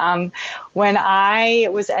pain. When I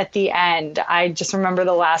was at the end, I just remember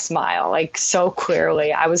the last mile like so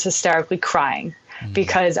clearly. I was hysterically crying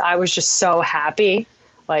because I was just so happy.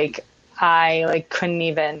 Like I like couldn't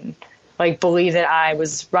even like believe that I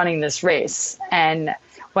was running this race. And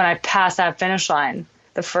when I passed that finish line,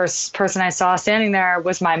 the first person I saw standing there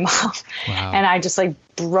was my mom. Wow. And I just like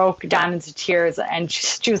broke down into tears, and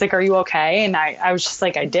she was like, "Are you okay?" And I was just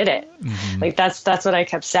like, "I did it." Like that's what I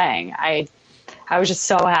kept saying. I was just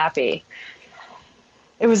so happy.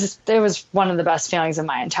 It was one of the best feelings of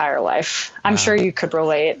my entire life. I'm sure you could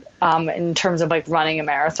relate in terms of like running a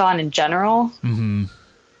marathon in general. And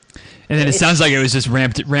then it sounds like it was just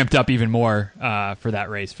ramped up even more for that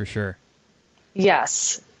race, for sure.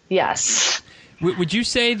 Yes. Would you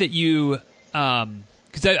say that you,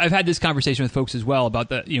 because I've had this conversation with folks as well about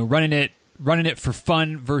the running it for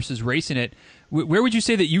fun versus racing it. Where would you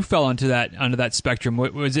say that you fell onto that spectrum?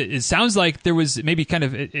 What was it? It sounds like there was maybe kind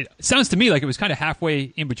of. It sounds to me like it was kind of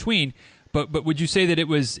halfway in between. But would you say that it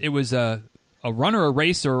was a run or a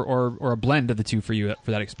race or a blend of the two for you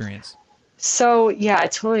for that experience? So, yeah, I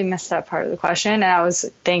totally missed that part of the question. And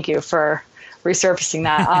thank you for resurfacing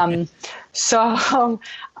that. So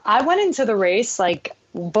I went into the race like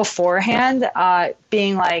beforehand,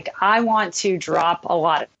 being like, I want to drop a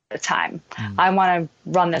lot of time. I want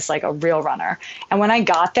to run this like a real runner. And when I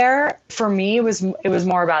got there, for me, it was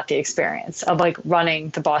more about the experience of like running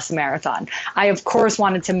the Boston Marathon. I, of course,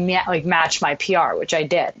 wanted to match my PR, which I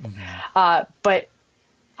did. But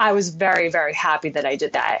I was very, very happy that I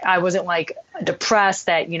did that. I wasn't like depressed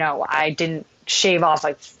that, I didn't shave off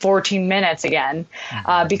like 14 minutes again,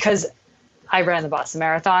 because I ran the Boston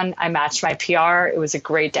Marathon. I matched my PR. It was a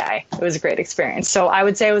great day. It was a great experience. So I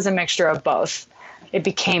would say it was a mixture of both. It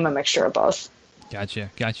became a mixture of both. Gotcha.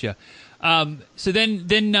 So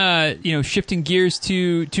then, shifting gears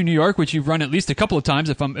to New York, which you've run at least a couple of times,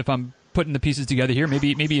 if I'm putting the pieces together here,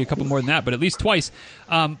 maybe a couple more than that, but at least twice.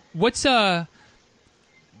 What's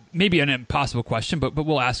maybe an impossible question, but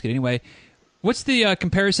we'll ask it anyway. What's the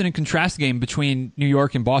comparison and contrast game between New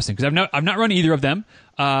York and Boston? Because I've not run either of them.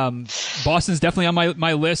 Boston's definitely on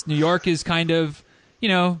my list. New York is kind of,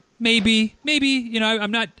 maybe.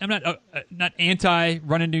 I'm not anti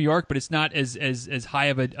running New York, but it's not as high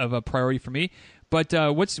of a priority for me. But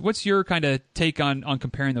what's your kind of take on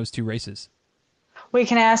comparing those two races? Wait,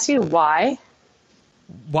 can I ask you why?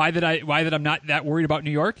 Why that I'm not that worried about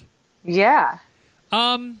New York? Yeah.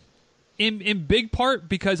 In big part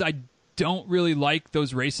because I don't really like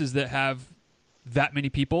those races that have that many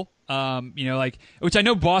people. Which I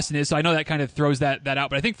know Boston is, so I know that kind of throws that out.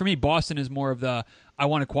 But I think for me, Boston is more of the I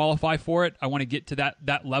want to qualify for it. I want to get to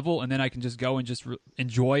that level, and then I can just go and just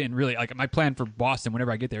enjoy and really like my plan for Boston.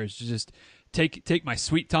 Whenever I get there is to just take my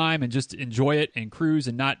sweet time and just enjoy it and cruise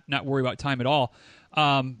and not worry about time at all.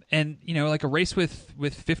 And like a race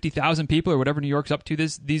with 50,000 people or whatever New York's up to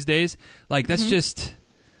these days, like that's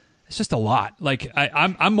it's just a lot. Like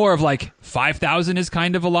I'm more of like 5,000 is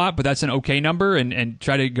kind of a lot, but that's an okay number, and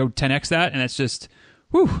try to go 10x that, and that's just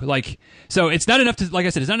like, so it's not enough to, like I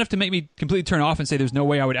said, it's not enough to make me completely turn off and say there's no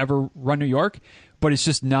way I would ever run New York, but it's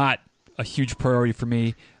just not a huge priority for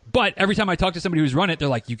me. But every time I talk to somebody who's run it, they're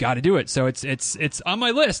like, you got to do it. So it's on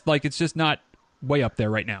my list. Like it's just not way up there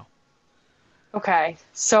right now. Okay,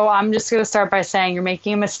 so I'm just going to start by saying you're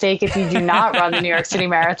making a mistake if you do not run the New York City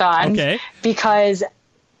Marathon. Okay. Because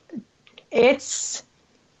it's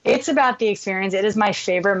about the experience. It is my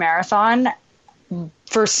favorite marathon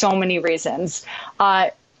for so many reasons.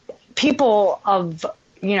 People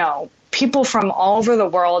from all over the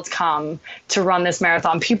world come to run this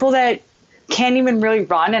marathon. People that can't even really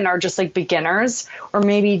run and are just like beginners or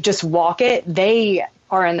maybe just walk it, they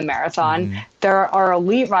are in the marathon. There are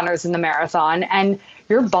elite runners in the marathon, and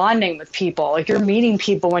you're bonding with people. Like you're meeting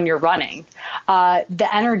people when you're running. The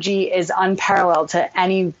energy is unparalleled to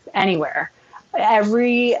anywhere.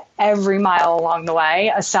 Every mile along the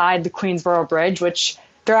way, aside the Queensboro Bridge, which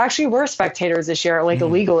there actually were spectators this year, like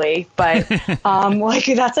illegally, but like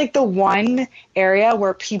that's like the one area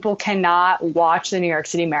where people cannot watch the New York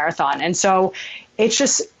City Marathon. And so it's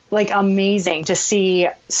just like amazing to see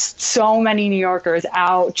so many New Yorkers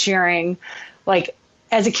out cheering, like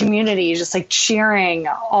as a community, just like cheering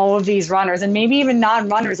all of these runners and maybe even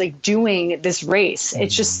non-runners like doing this race.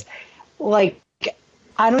 It's just like,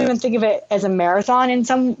 I don't even think of it as a marathon in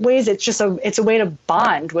some ways. It's just it's a way to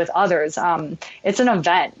bond with others. It's an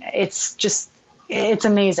event. It's it's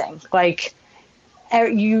amazing. Like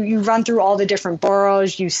you run through all the different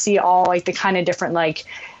boroughs, you see all like the kind of different, like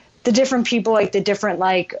the different people, like the different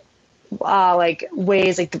like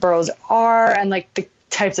ways like the boroughs are, and like the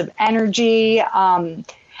types of energy,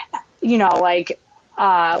 like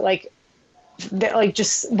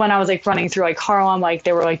just when I was like running through like Harlem, like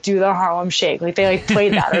they were like, do the Harlem Shake, like they like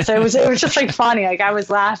played that. So it was just like funny, like I was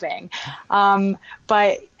laughing.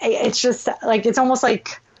 But it's just like, it's almost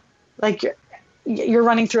like you're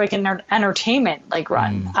running through like an entertainment like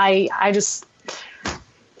run.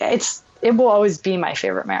 It will always be my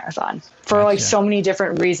favorite marathon for like so many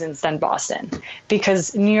different reasons than Boston,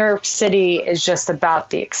 because New York City is just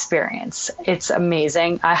about the experience. It's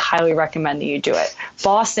amazing. I highly recommend that you do it.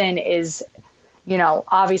 Boston is,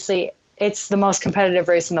 obviously it's the most competitive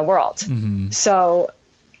race in the world. Mm-hmm. So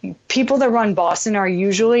people that run Boston are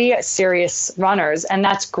usually serious runners, and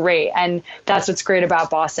that's great. And that's what's great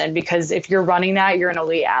about Boston, because if you're running that, you're an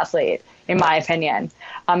elite athlete, in my opinion.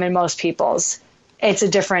 In most people's, it's a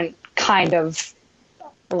different kind of,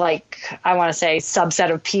 like, I want to say subset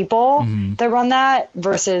of people that run that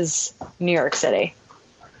versus New York City.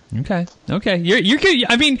 Okay. You're good.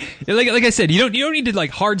 I mean, like I said, you don't need to like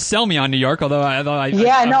hard sell me on New York. Although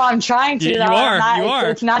I'm trying to. You are.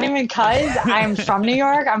 It's not even because I'm from New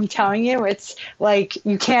York. I'm telling you, it's like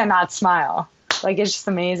you can't not smile. Like, it's just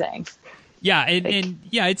amazing. Yeah,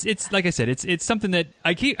 it's like I said, it's something that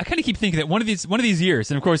I kind of keep thinking that one of these years,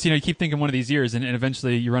 and of course, you keep thinking one of these years, and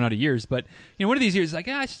eventually you run out of years. But one of these years, like,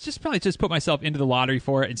 I should probably put myself into the lottery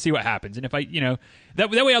for it and see what happens. And if I, that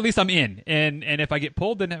way at least I'm in. And if I get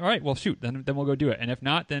pulled, then all right, well shoot, then we'll go do it. And if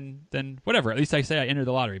not, then whatever. At least I say I entered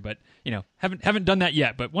the lottery. But haven't done that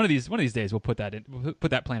yet. But one of these days we'll put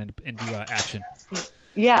that plan into action.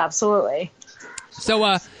 Yeah, absolutely. So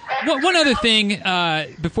one other thing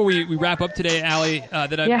before we wrap up today, Allie,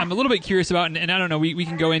 that I'm a little bit curious about, and I don't know, we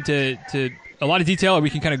can go into a lot of detail, or we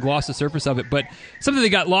can kind of gloss the surface of it, but something that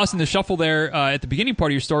got lost in the shuffle there at the beginning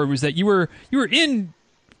part of your story was that you were in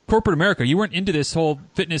corporate America. You weren't into this whole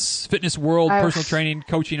fitness world, personal training,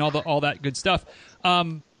 coaching, all that good stuff.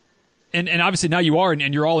 And obviously now you are,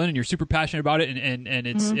 and you're all in, and you're super passionate about it, and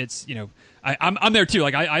it's I'm there too.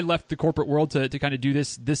 Like I left the corporate world to kind of do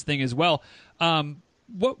this thing as well.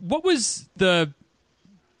 What was the,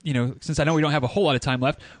 since I know we don't have a whole lot of time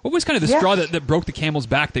left, what was kind of the straw that broke the camel's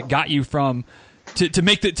back that got you from to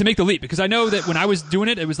make the leap? Because I know that when I was doing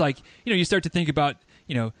it, it was like, you start to think about,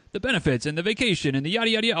 the benefits and the vacation and the yada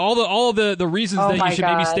yada, all the reasons that you should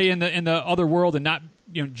maybe stay in the other world and not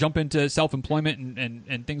jump into self-employment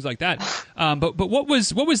and things like that. But what was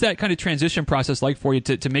that kind of transition process like for you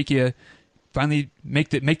to make you finally make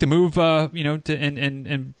the move,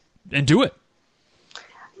 and do it?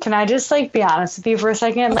 Can I just be honest with you for a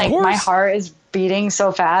second? Of course. My heart is beating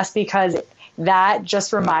so fast because that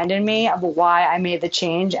just reminded me of why I made the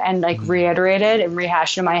change, and reiterated and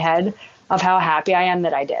rehashed in my head of how happy I am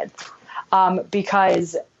that I did.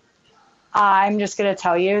 Because I'm just going to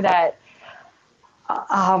tell you that,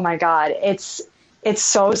 oh my God, it's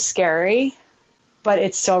so scary, but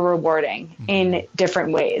it's so rewarding in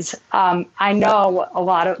different ways. I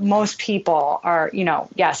know most people are,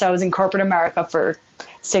 yes, I was in corporate America for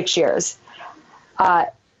 6 years.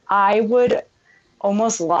 I would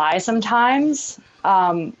almost lie sometimes.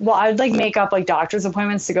 I'd make up doctor's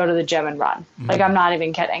appointments to go to the gym and run. I'm not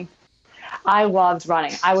even kidding. I loved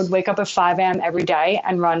running. I would wake up at 5 a.m. every day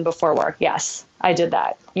and run before work. Yes, I did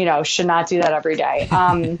that. Should not do that every day.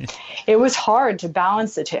 It was hard to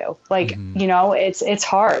balance the two. It's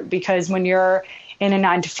hard because when you're in a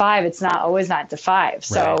 9 to 5, it's not always 9 to 5.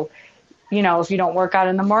 So, if you don't work out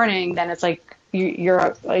in the morning, then it's you're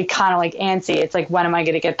kind of antsy. It's when am I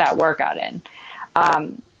going to get that workout in?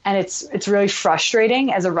 And it's really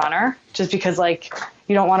frustrating as a runner, just because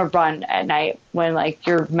you don't want to run at night when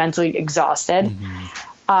you're mentally exhausted.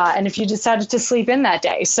 And if you decided to sleep in that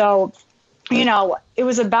day. So, it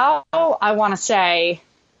was about, I want to say,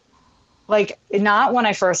 not when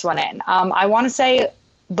I first went in. I want to say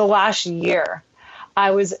the last year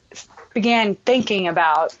I began thinking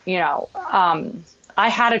about, I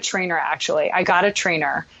had a trainer, actually. I got a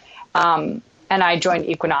trainer, and I joined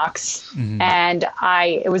Equinox, and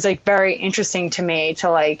it was very interesting to me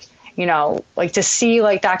to to see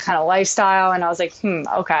that kind of lifestyle. And I was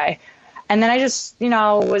okay. And then I just,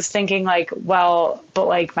 was thinking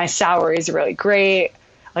but my salary is really great.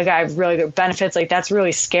 I have really good benefits. That's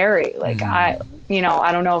really scary. I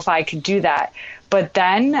don't know if I could do that. But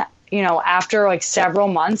then, after like several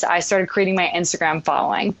months, I started creating my Instagram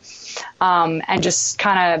following, and just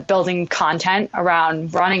kind of building content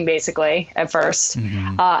around running basically at first,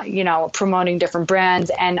 promoting different brands.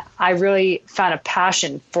 And I really found a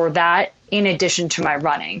passion for that in addition to my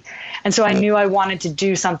running. And so I knew I wanted to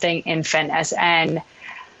do something in fitness, and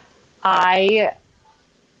I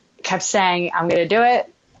kept saying, I'm going to do it.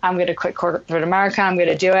 I'm going to quit corporate America. I'm going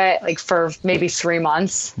to do it like for maybe 3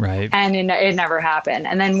 months. Right. And it never happened.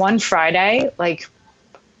 And then one Friday, like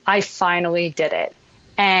I finally did it.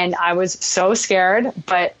 And I was so scared,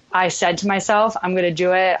 but I said to myself, I'm going to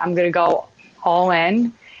do it. I'm going to go all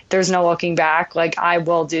in. There's no looking back. Like I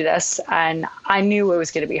will do this. And I knew it was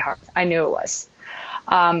going to be hard. I knew it was.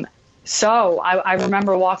 So I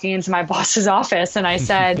remember walking into my boss's office and I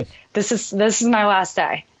said, this is my last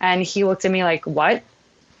day. And he looked at me like, what?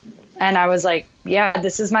 And I was like, yeah,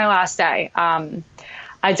 this is my last day.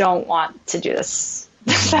 I don't want to do this.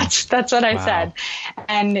 That's what I said.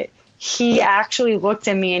 And he actually looked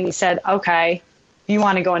at me and he said, okay, you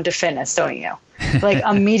want to go into fitness, don't you? Like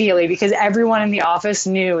immediately, because everyone in the office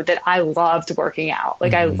knew that I loved working out.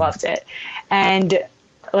 Like I loved it. And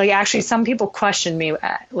like, actually some people questioned me,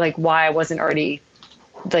 like why I wasn't already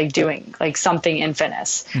like doing like something in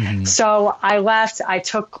fitness. So I left. I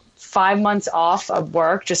took 5 months off of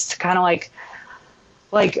work just to kind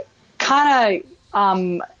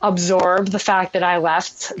of absorb the fact that I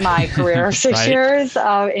left my career of 6 years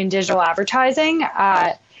in digital advertising.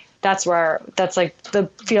 That's like the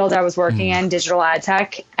field I was working in, digital ad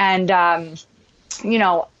tech. And,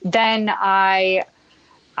 then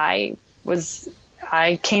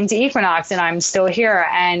I came to Equinox, and I'm still here,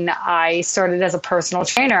 and I started as a personal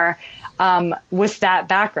trainer, with that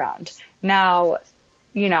background. Now,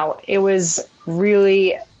 it was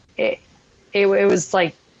really, it was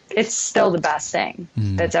like, it's still the best thing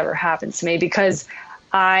that's ever happened to me, because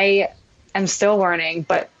I am still learning.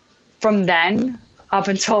 But from then up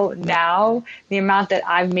until now, the amount that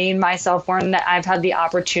I've made myself learn, that I've had the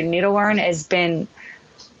opportunity to learn, has been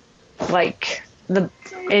like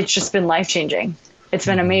it's just been life-changing. It's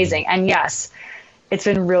been amazing. And yes, it's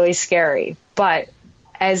been really scary, but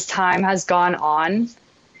as time has gone on,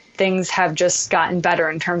 things have just gotten better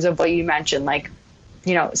in terms of what you mentioned, like,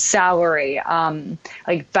 salary,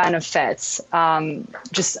 like benefits,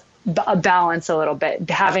 just a balance a little bit,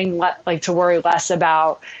 having to worry less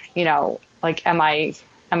about, like,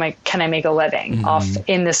 can I make a living off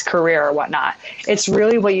in this career or whatnot? It's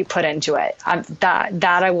really what you put into it.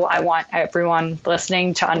 I want everyone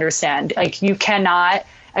listening to understand, like, you cannot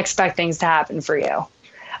expect things to happen for you.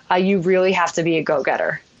 You really have to be a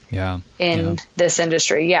go-getter. In this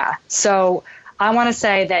industry. Yeah. So I want to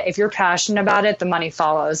say that if you're passionate about it, the money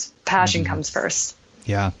follows. Passion comes first.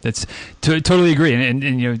 Yeah, that's totally agree.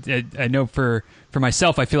 And I know for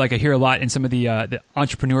myself, I feel like I hear a lot in some of the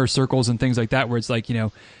entrepreneur circles and things like that, where it's like, we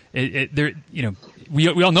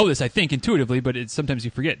all know this, I think, intuitively, but sometimes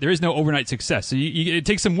you forget there is no overnight success. So it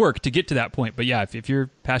takes some work to get to that point. But yeah, if you're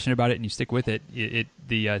passionate about it and you stick with it,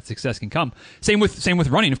 the success can come. Same with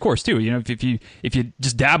running, of course, too. If you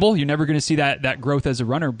just dabble, you're never going to see that growth as a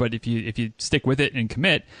runner. But if you stick with it and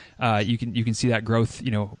commit, you can see that growth,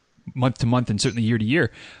 month to month and certainly year to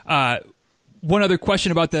year. One other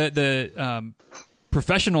question about the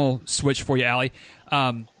professional switch for you, Allie.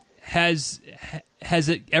 Has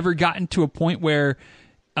it ever gotten to a point where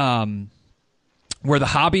the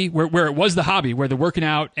hobby, where it was the hobby, where the working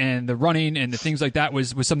out and the running and the things like that was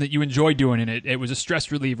something that you enjoyed doing, and it was a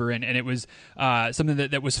stress reliever, and it was something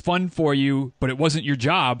that was fun for you, but it wasn't your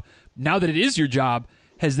job. Now that it is your job,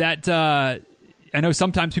 has that, I know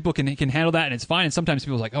sometimes people can handle that and it's fine, and sometimes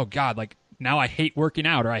people's like, oh God, like now I hate working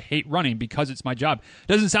out or I hate running because it's my job.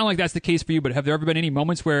 Doesn't sound like that's the case for you, but have there ever been any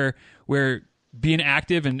moments where being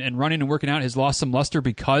active and running and working out has lost some luster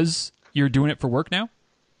because you're doing it for work now?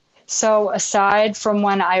 So aside from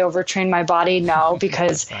when I overtrain my body, no,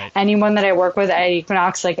 because anyone that I work with at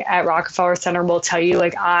Equinox, like at Rockefeller Center, will tell you,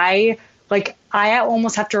 I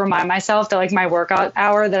almost have to remind myself that like my workout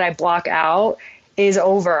hour that I block out is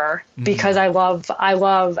over, because I love,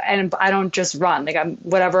 and I don't just run, like I'm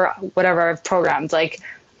whatever I've programmed, like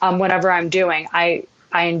whatever I'm doing, I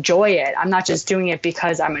enjoy it. I'm not just doing it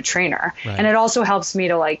because I'm a trainer. And it also helps me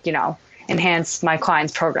to enhance my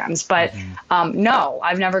clients' programs. But no,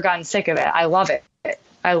 I've never gotten sick of it. I love it.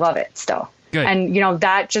 I love it still. Good. And,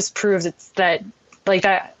 that just proves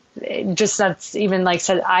that's even like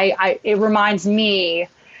said, it reminds me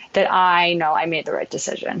that I know I made the right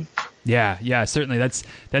decision. Yeah, certainly. That's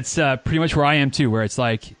pretty much where I am too, where it's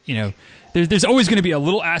like, there's always going to be a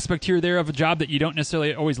little aspect here or there of a job that you don't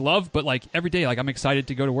necessarily always love, but like every day, like I'm excited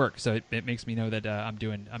to go to work. So it makes me know that I'm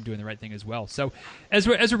doing the right thing as well. So as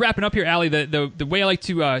we're wrapping up here, Allie, the way I like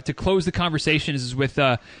to close the conversation is with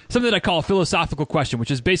something that I call a philosophical question,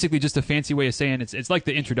 which is basically just a fancy way of saying it's like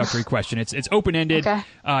the introductory question. It's open ended.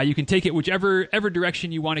 Okay. You can take it whichever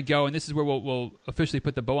direction you want to go, and this is where we'll officially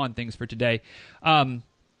put the bow on things for today.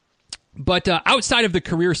 But outside of the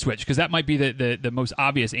career switch, because that might be the most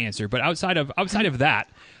obvious answer, but outside of that,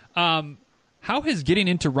 how has getting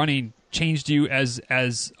into running changed you as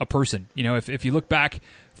a person? If you look back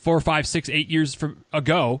 4, 5, 6, 8 years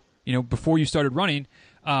ago, before you started running,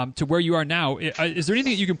 to where you are now, is there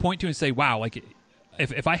anything that you can point to and say, wow, like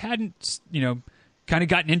if I hadn't, kind of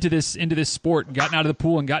gotten into this sport and gotten out of the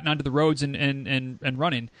pool and gotten onto the roads and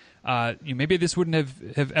running, maybe this wouldn't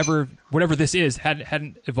have ever, whatever this is,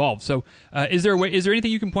 hadn't evolved. So is there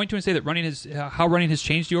anything you can point to and say that how running has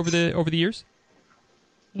changed you over the years?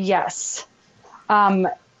 Yes.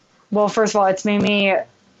 Well, first of all, it's made me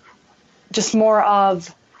just more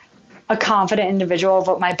of a confident individual of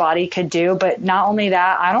what my body could do. But not only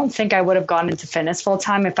that, I don't think I would have gone into fitness full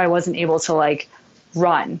time if I wasn't able to like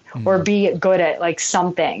run or be good at like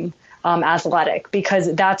something athletic,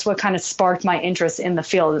 because that's what kind of sparked my interest in the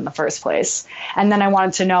field in the first place. And then I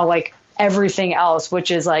wanted to know like everything else, which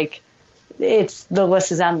is like, the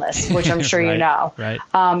list is endless, which I'm sure right, you know. Right.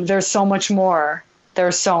 There's so much more.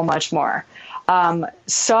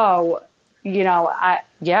 So, I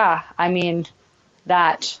mean,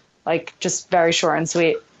 that, like, just very short and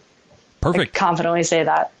sweet. Perfect. I confidently say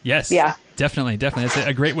that. Yes. Yeah. Definitely. It's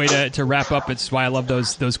a great way to wrap up. It's why I love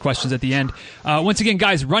those questions at the end. Once again,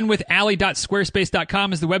 guys,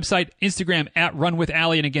 runwithallie.squarespace.com is the website. Instagram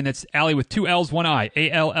 @runwithallie. And again, that's Allie with 2 L's, 1 I,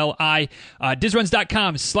 ALLI.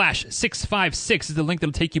 DizRuns.com/656 is the link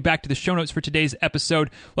that'll take you back to the show notes for today's episode.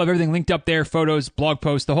 We'll have everything linked up there, photos, blog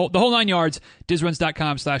posts, the whole 9 yards,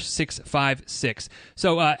 DizRuns.com/656.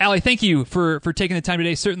 So, Allie, thank you for taking the time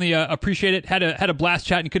today. Certainly appreciate it. Had a blast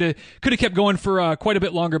chat and could have kept going for quite a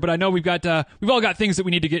bit longer, but I know we've all got things that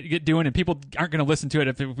we need to get doing, and people aren't going to listen to it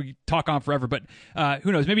if we talk on forever. But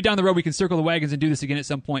who knows? Maybe down the road we can circle the wagons and do this again at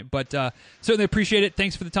some point. But certainly appreciate it.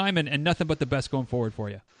 Thanks for the time, and nothing but the best going forward for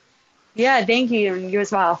you. Yeah, thank you. You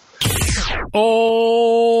as well.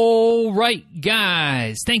 All right,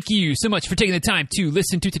 guys. Thank you so much for taking the time to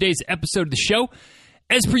listen to today's episode of the show.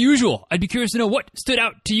 As per usual, I'd be curious to know what stood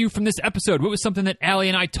out to you from this episode. What was something that Allie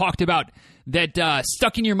and I talked about that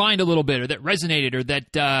stuck in your mind a little bit, or that resonated, or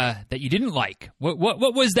that you didn't like? What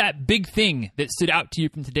was that big thing that stood out to you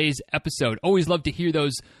from today's episode? Always love to hear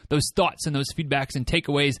those thoughts and those feedbacks and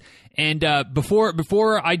takeaways. And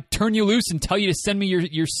before I turn you loose and tell you to send me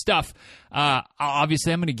your stuff,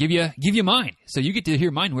 obviously I'm going to give you mine, so you get to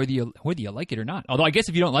hear mine whether you like it or not. Although I guess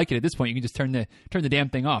if you don't like it at this point, you can just turn the damn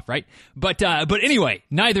thing off, right? But anyway,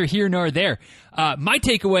 neither here nor there. My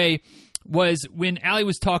takeaway was when Allie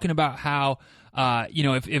was talking about how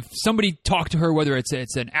if somebody talked to her, whether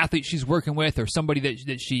it's an athlete she's working with or somebody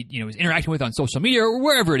that she is interacting with on social media or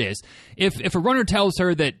wherever it is, if a runner tells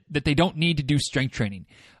her that they don't need to do strength training,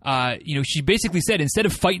 she basically said, instead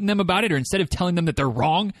of fighting them about it, or instead of telling them that they're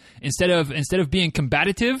wrong, instead of being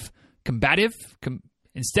combative,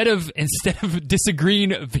 instead of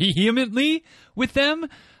disagreeing vehemently with them,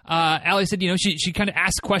 Allie said, she kind of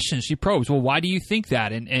asks questions. She probes. Well, why do you think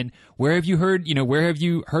that? And where have you heard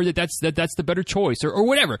that that's the better choice, or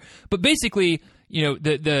whatever? But basically,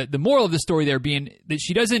 the moral of the story there being that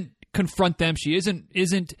she doesn't confront them. She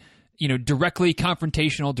isn't directly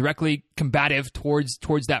confrontational, directly combative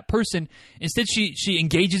towards that person. Instead, she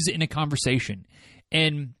engages in a conversation.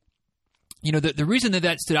 And the reason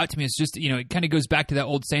that stood out to me is just, it kind of goes back to that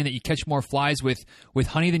old saying that you catch more flies with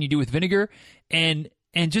honey than you do with vinegar, and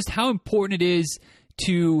just how important it is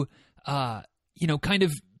to, kind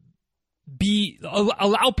of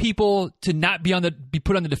allow people to not be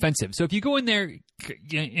put on the defensive. So if you go in there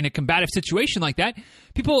in a combative situation like that,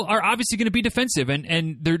 people are obviously going to be defensive,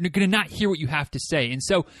 and they're going to not hear what you have to say. And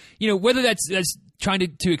so, whether that's trying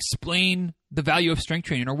to explain the value of strength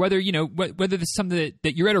training, or whether there's something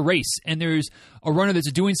that you're at a race and there's a runner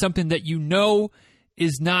that's doing something that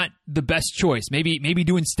is not the best choice. Maybe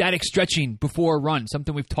doing static stretching before a run,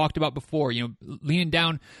 something we've talked about before, leaning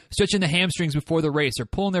down, stretching the hamstrings before the race, or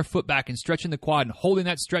pulling their foot back and stretching the quad and holding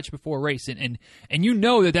that stretch before a race. And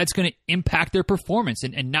that's going to impact their performance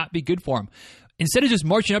and not be good for them. Instead of just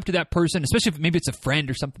marching up to that person, especially if maybe it's a friend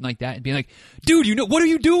or something like that, and being like, dude, what are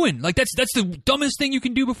you doing? Like, that's the dumbest thing you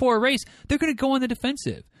can do before a race. They're going to go on the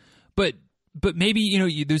defensive. But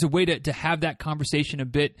maybe, there's a way to have that conversation a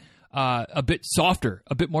bit a bit softer,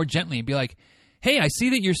 a bit more gently, and be like, "Hey, I see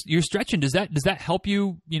that you're stretching. Does that help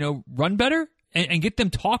you, run better?" And get them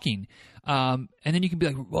talking. And then you can be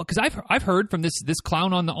like, well, because I've heard from this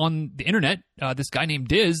clown on the internet, this guy named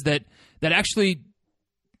Diz, that actually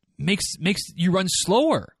makes you run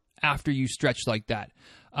slower after you stretch like that.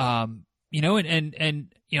 And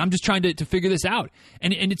I'm just trying to figure this out.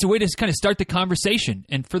 And it's a way to kind of start the conversation.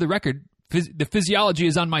 And for the record, the physiology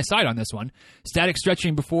is on my side on this one. Static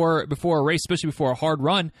stretching before a race, especially before a hard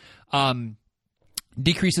run,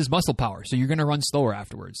 decreases muscle power. So you're going to run slower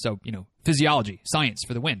afterwards. So, physiology, science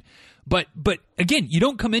for the win. But again, you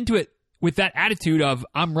don't come into it with that attitude of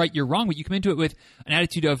I'm right, you're wrong, but you come into it with an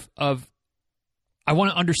attitude of I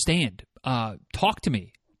want to understand. Talk to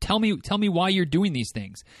me. Tell me why you're doing these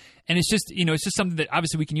things. And it's just, it's just something that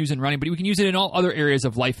obviously we can use in running, but we can use it in all other areas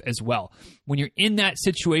of life as well. When you're in that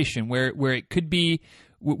situation where it could be,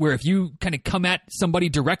 where if you kind of come at somebody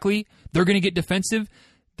directly, they're going to get defensive.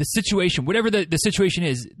 The situation, whatever the situation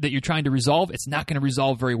is that you're trying to resolve, it's not going to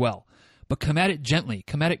resolve very well. But come at it gently.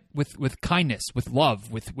 Come at it with kindness, with love,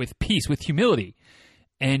 with peace, with humility.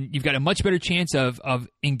 And you've got a much better chance of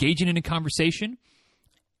engaging in a conversation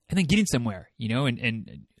and then getting somewhere,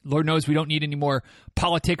 and Lord knows we don't need any more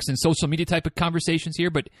politics and social media type of conversations here,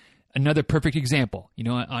 but another perfect example.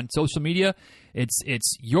 On social media,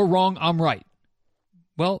 it's you're wrong, I'm right.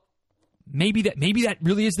 Well, maybe that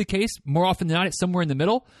really is the case. More often than not, it's somewhere in the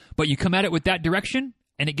middle, but you come at it with that direction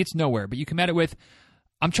and it gets nowhere. But you come at it with,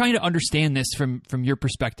 I'm trying to understand this from your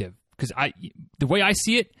perspective, because the way I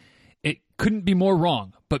see it, it couldn't be more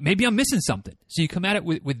wrong, but maybe I'm missing something. So you come at it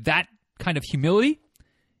with that kind of humility,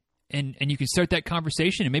 and you can start that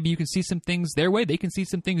conversation, and maybe you can see some things their way, they can see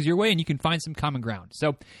some things your way, and you can find some common ground.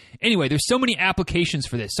 So anyway, there's so many applications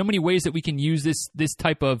for this, so many ways that we can use this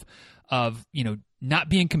type of not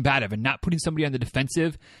being combative and not putting somebody on the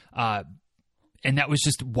defensive. And that was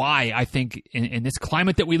just why I think in this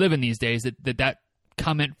climate that we live in these days, that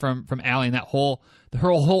comment from Allie and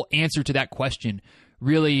her whole answer to that question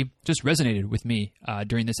really just resonated with me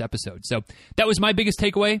during this episode. So that was my biggest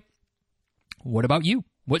takeaway. What about you?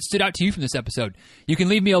 What stood out to you from this episode? You can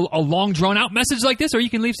leave me a long, drawn-out message like this, or you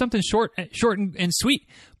can leave something short and sweet.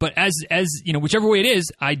 But as whichever way it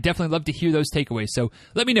is, I definitely love to hear those takeaways. So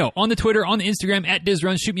let me know on the Twitter, on the Instagram,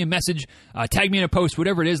 @DizRuns. Shoot me a message, tag me in a post,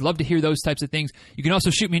 whatever it is. Love to hear those types of things. You can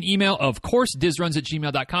also shoot me an email, of course,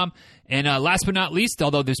 dizruns@gmail.com. And last but not least,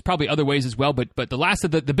 although there's probably other ways as well, but the last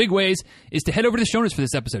of the big ways is to head over to the show notes for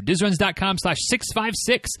this episode,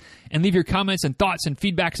 dizruns.com/656, and leave your comments and thoughts and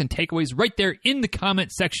feedbacks and takeaways right there in the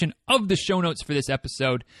comment section of the show notes for this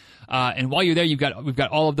episode. And while you're there, we've got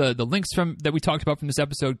all of the links that we talked about from this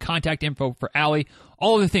episode, contact info for Allie,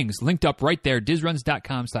 all of the things linked up right there,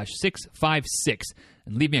 dizruns.com/656,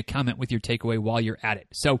 and leave me a comment with your takeaway while you're at it.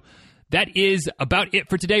 So that is about it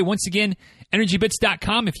for today. Once again,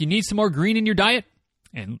 energybits.com if you need some more green in your diet,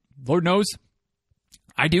 and Lord knows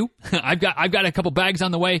I do. I've got a couple bags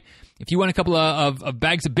on the way. If you want a couple of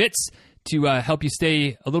bags of bits to help you stay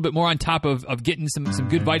a little bit more on top of getting some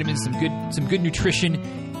good vitamins, some good nutrition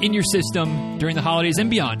in your system during the holidays and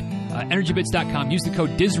beyond, energybits.com. Use the code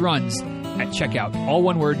DizRuns at checkout. All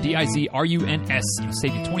one word, DizRuns. It'll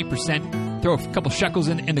save you 20%. Throw a couple shekels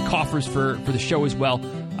in the coffers for the show as well.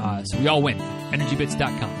 So we all win.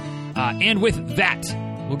 energybits.com. And with that,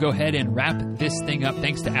 we'll go ahead and wrap this thing up.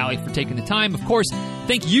 Thanks to Allie for taking the time. Of course,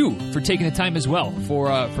 thank you for taking the time as well,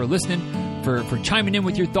 for listening, for chiming in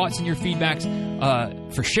with your thoughts and your feedbacks,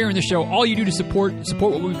 for sharing the show. All you do to support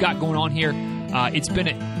what we've got going on here. It's been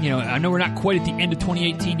I know we're not quite at the end of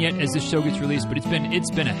 2018 yet as this show gets released, but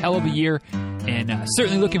it's been a hell of a year, and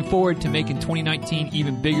certainly looking forward to making 2019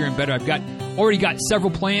 even bigger and better. I've already got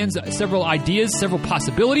several plans, several ideas, several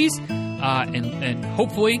possibilities, and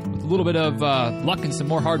hopefully with a little bit of luck and some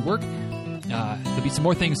more hard work, there'll be some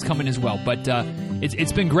more things coming as well. But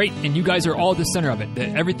it's been great, and you guys are all at the center of it.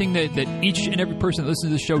 Everything that each and every person that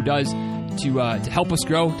listens to the show does to help us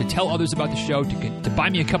grow, to tell others about the show, to buy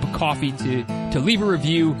me a cup of coffee, to leave a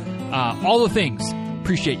review, all the things.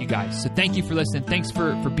 Appreciate you guys. So thank you for listening. Thanks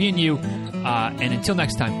for being you. And until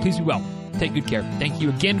next time, please be well. Take good care. Thank you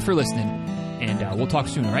again for listening, and we'll talk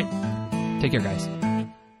soon, all right? Take care, guys.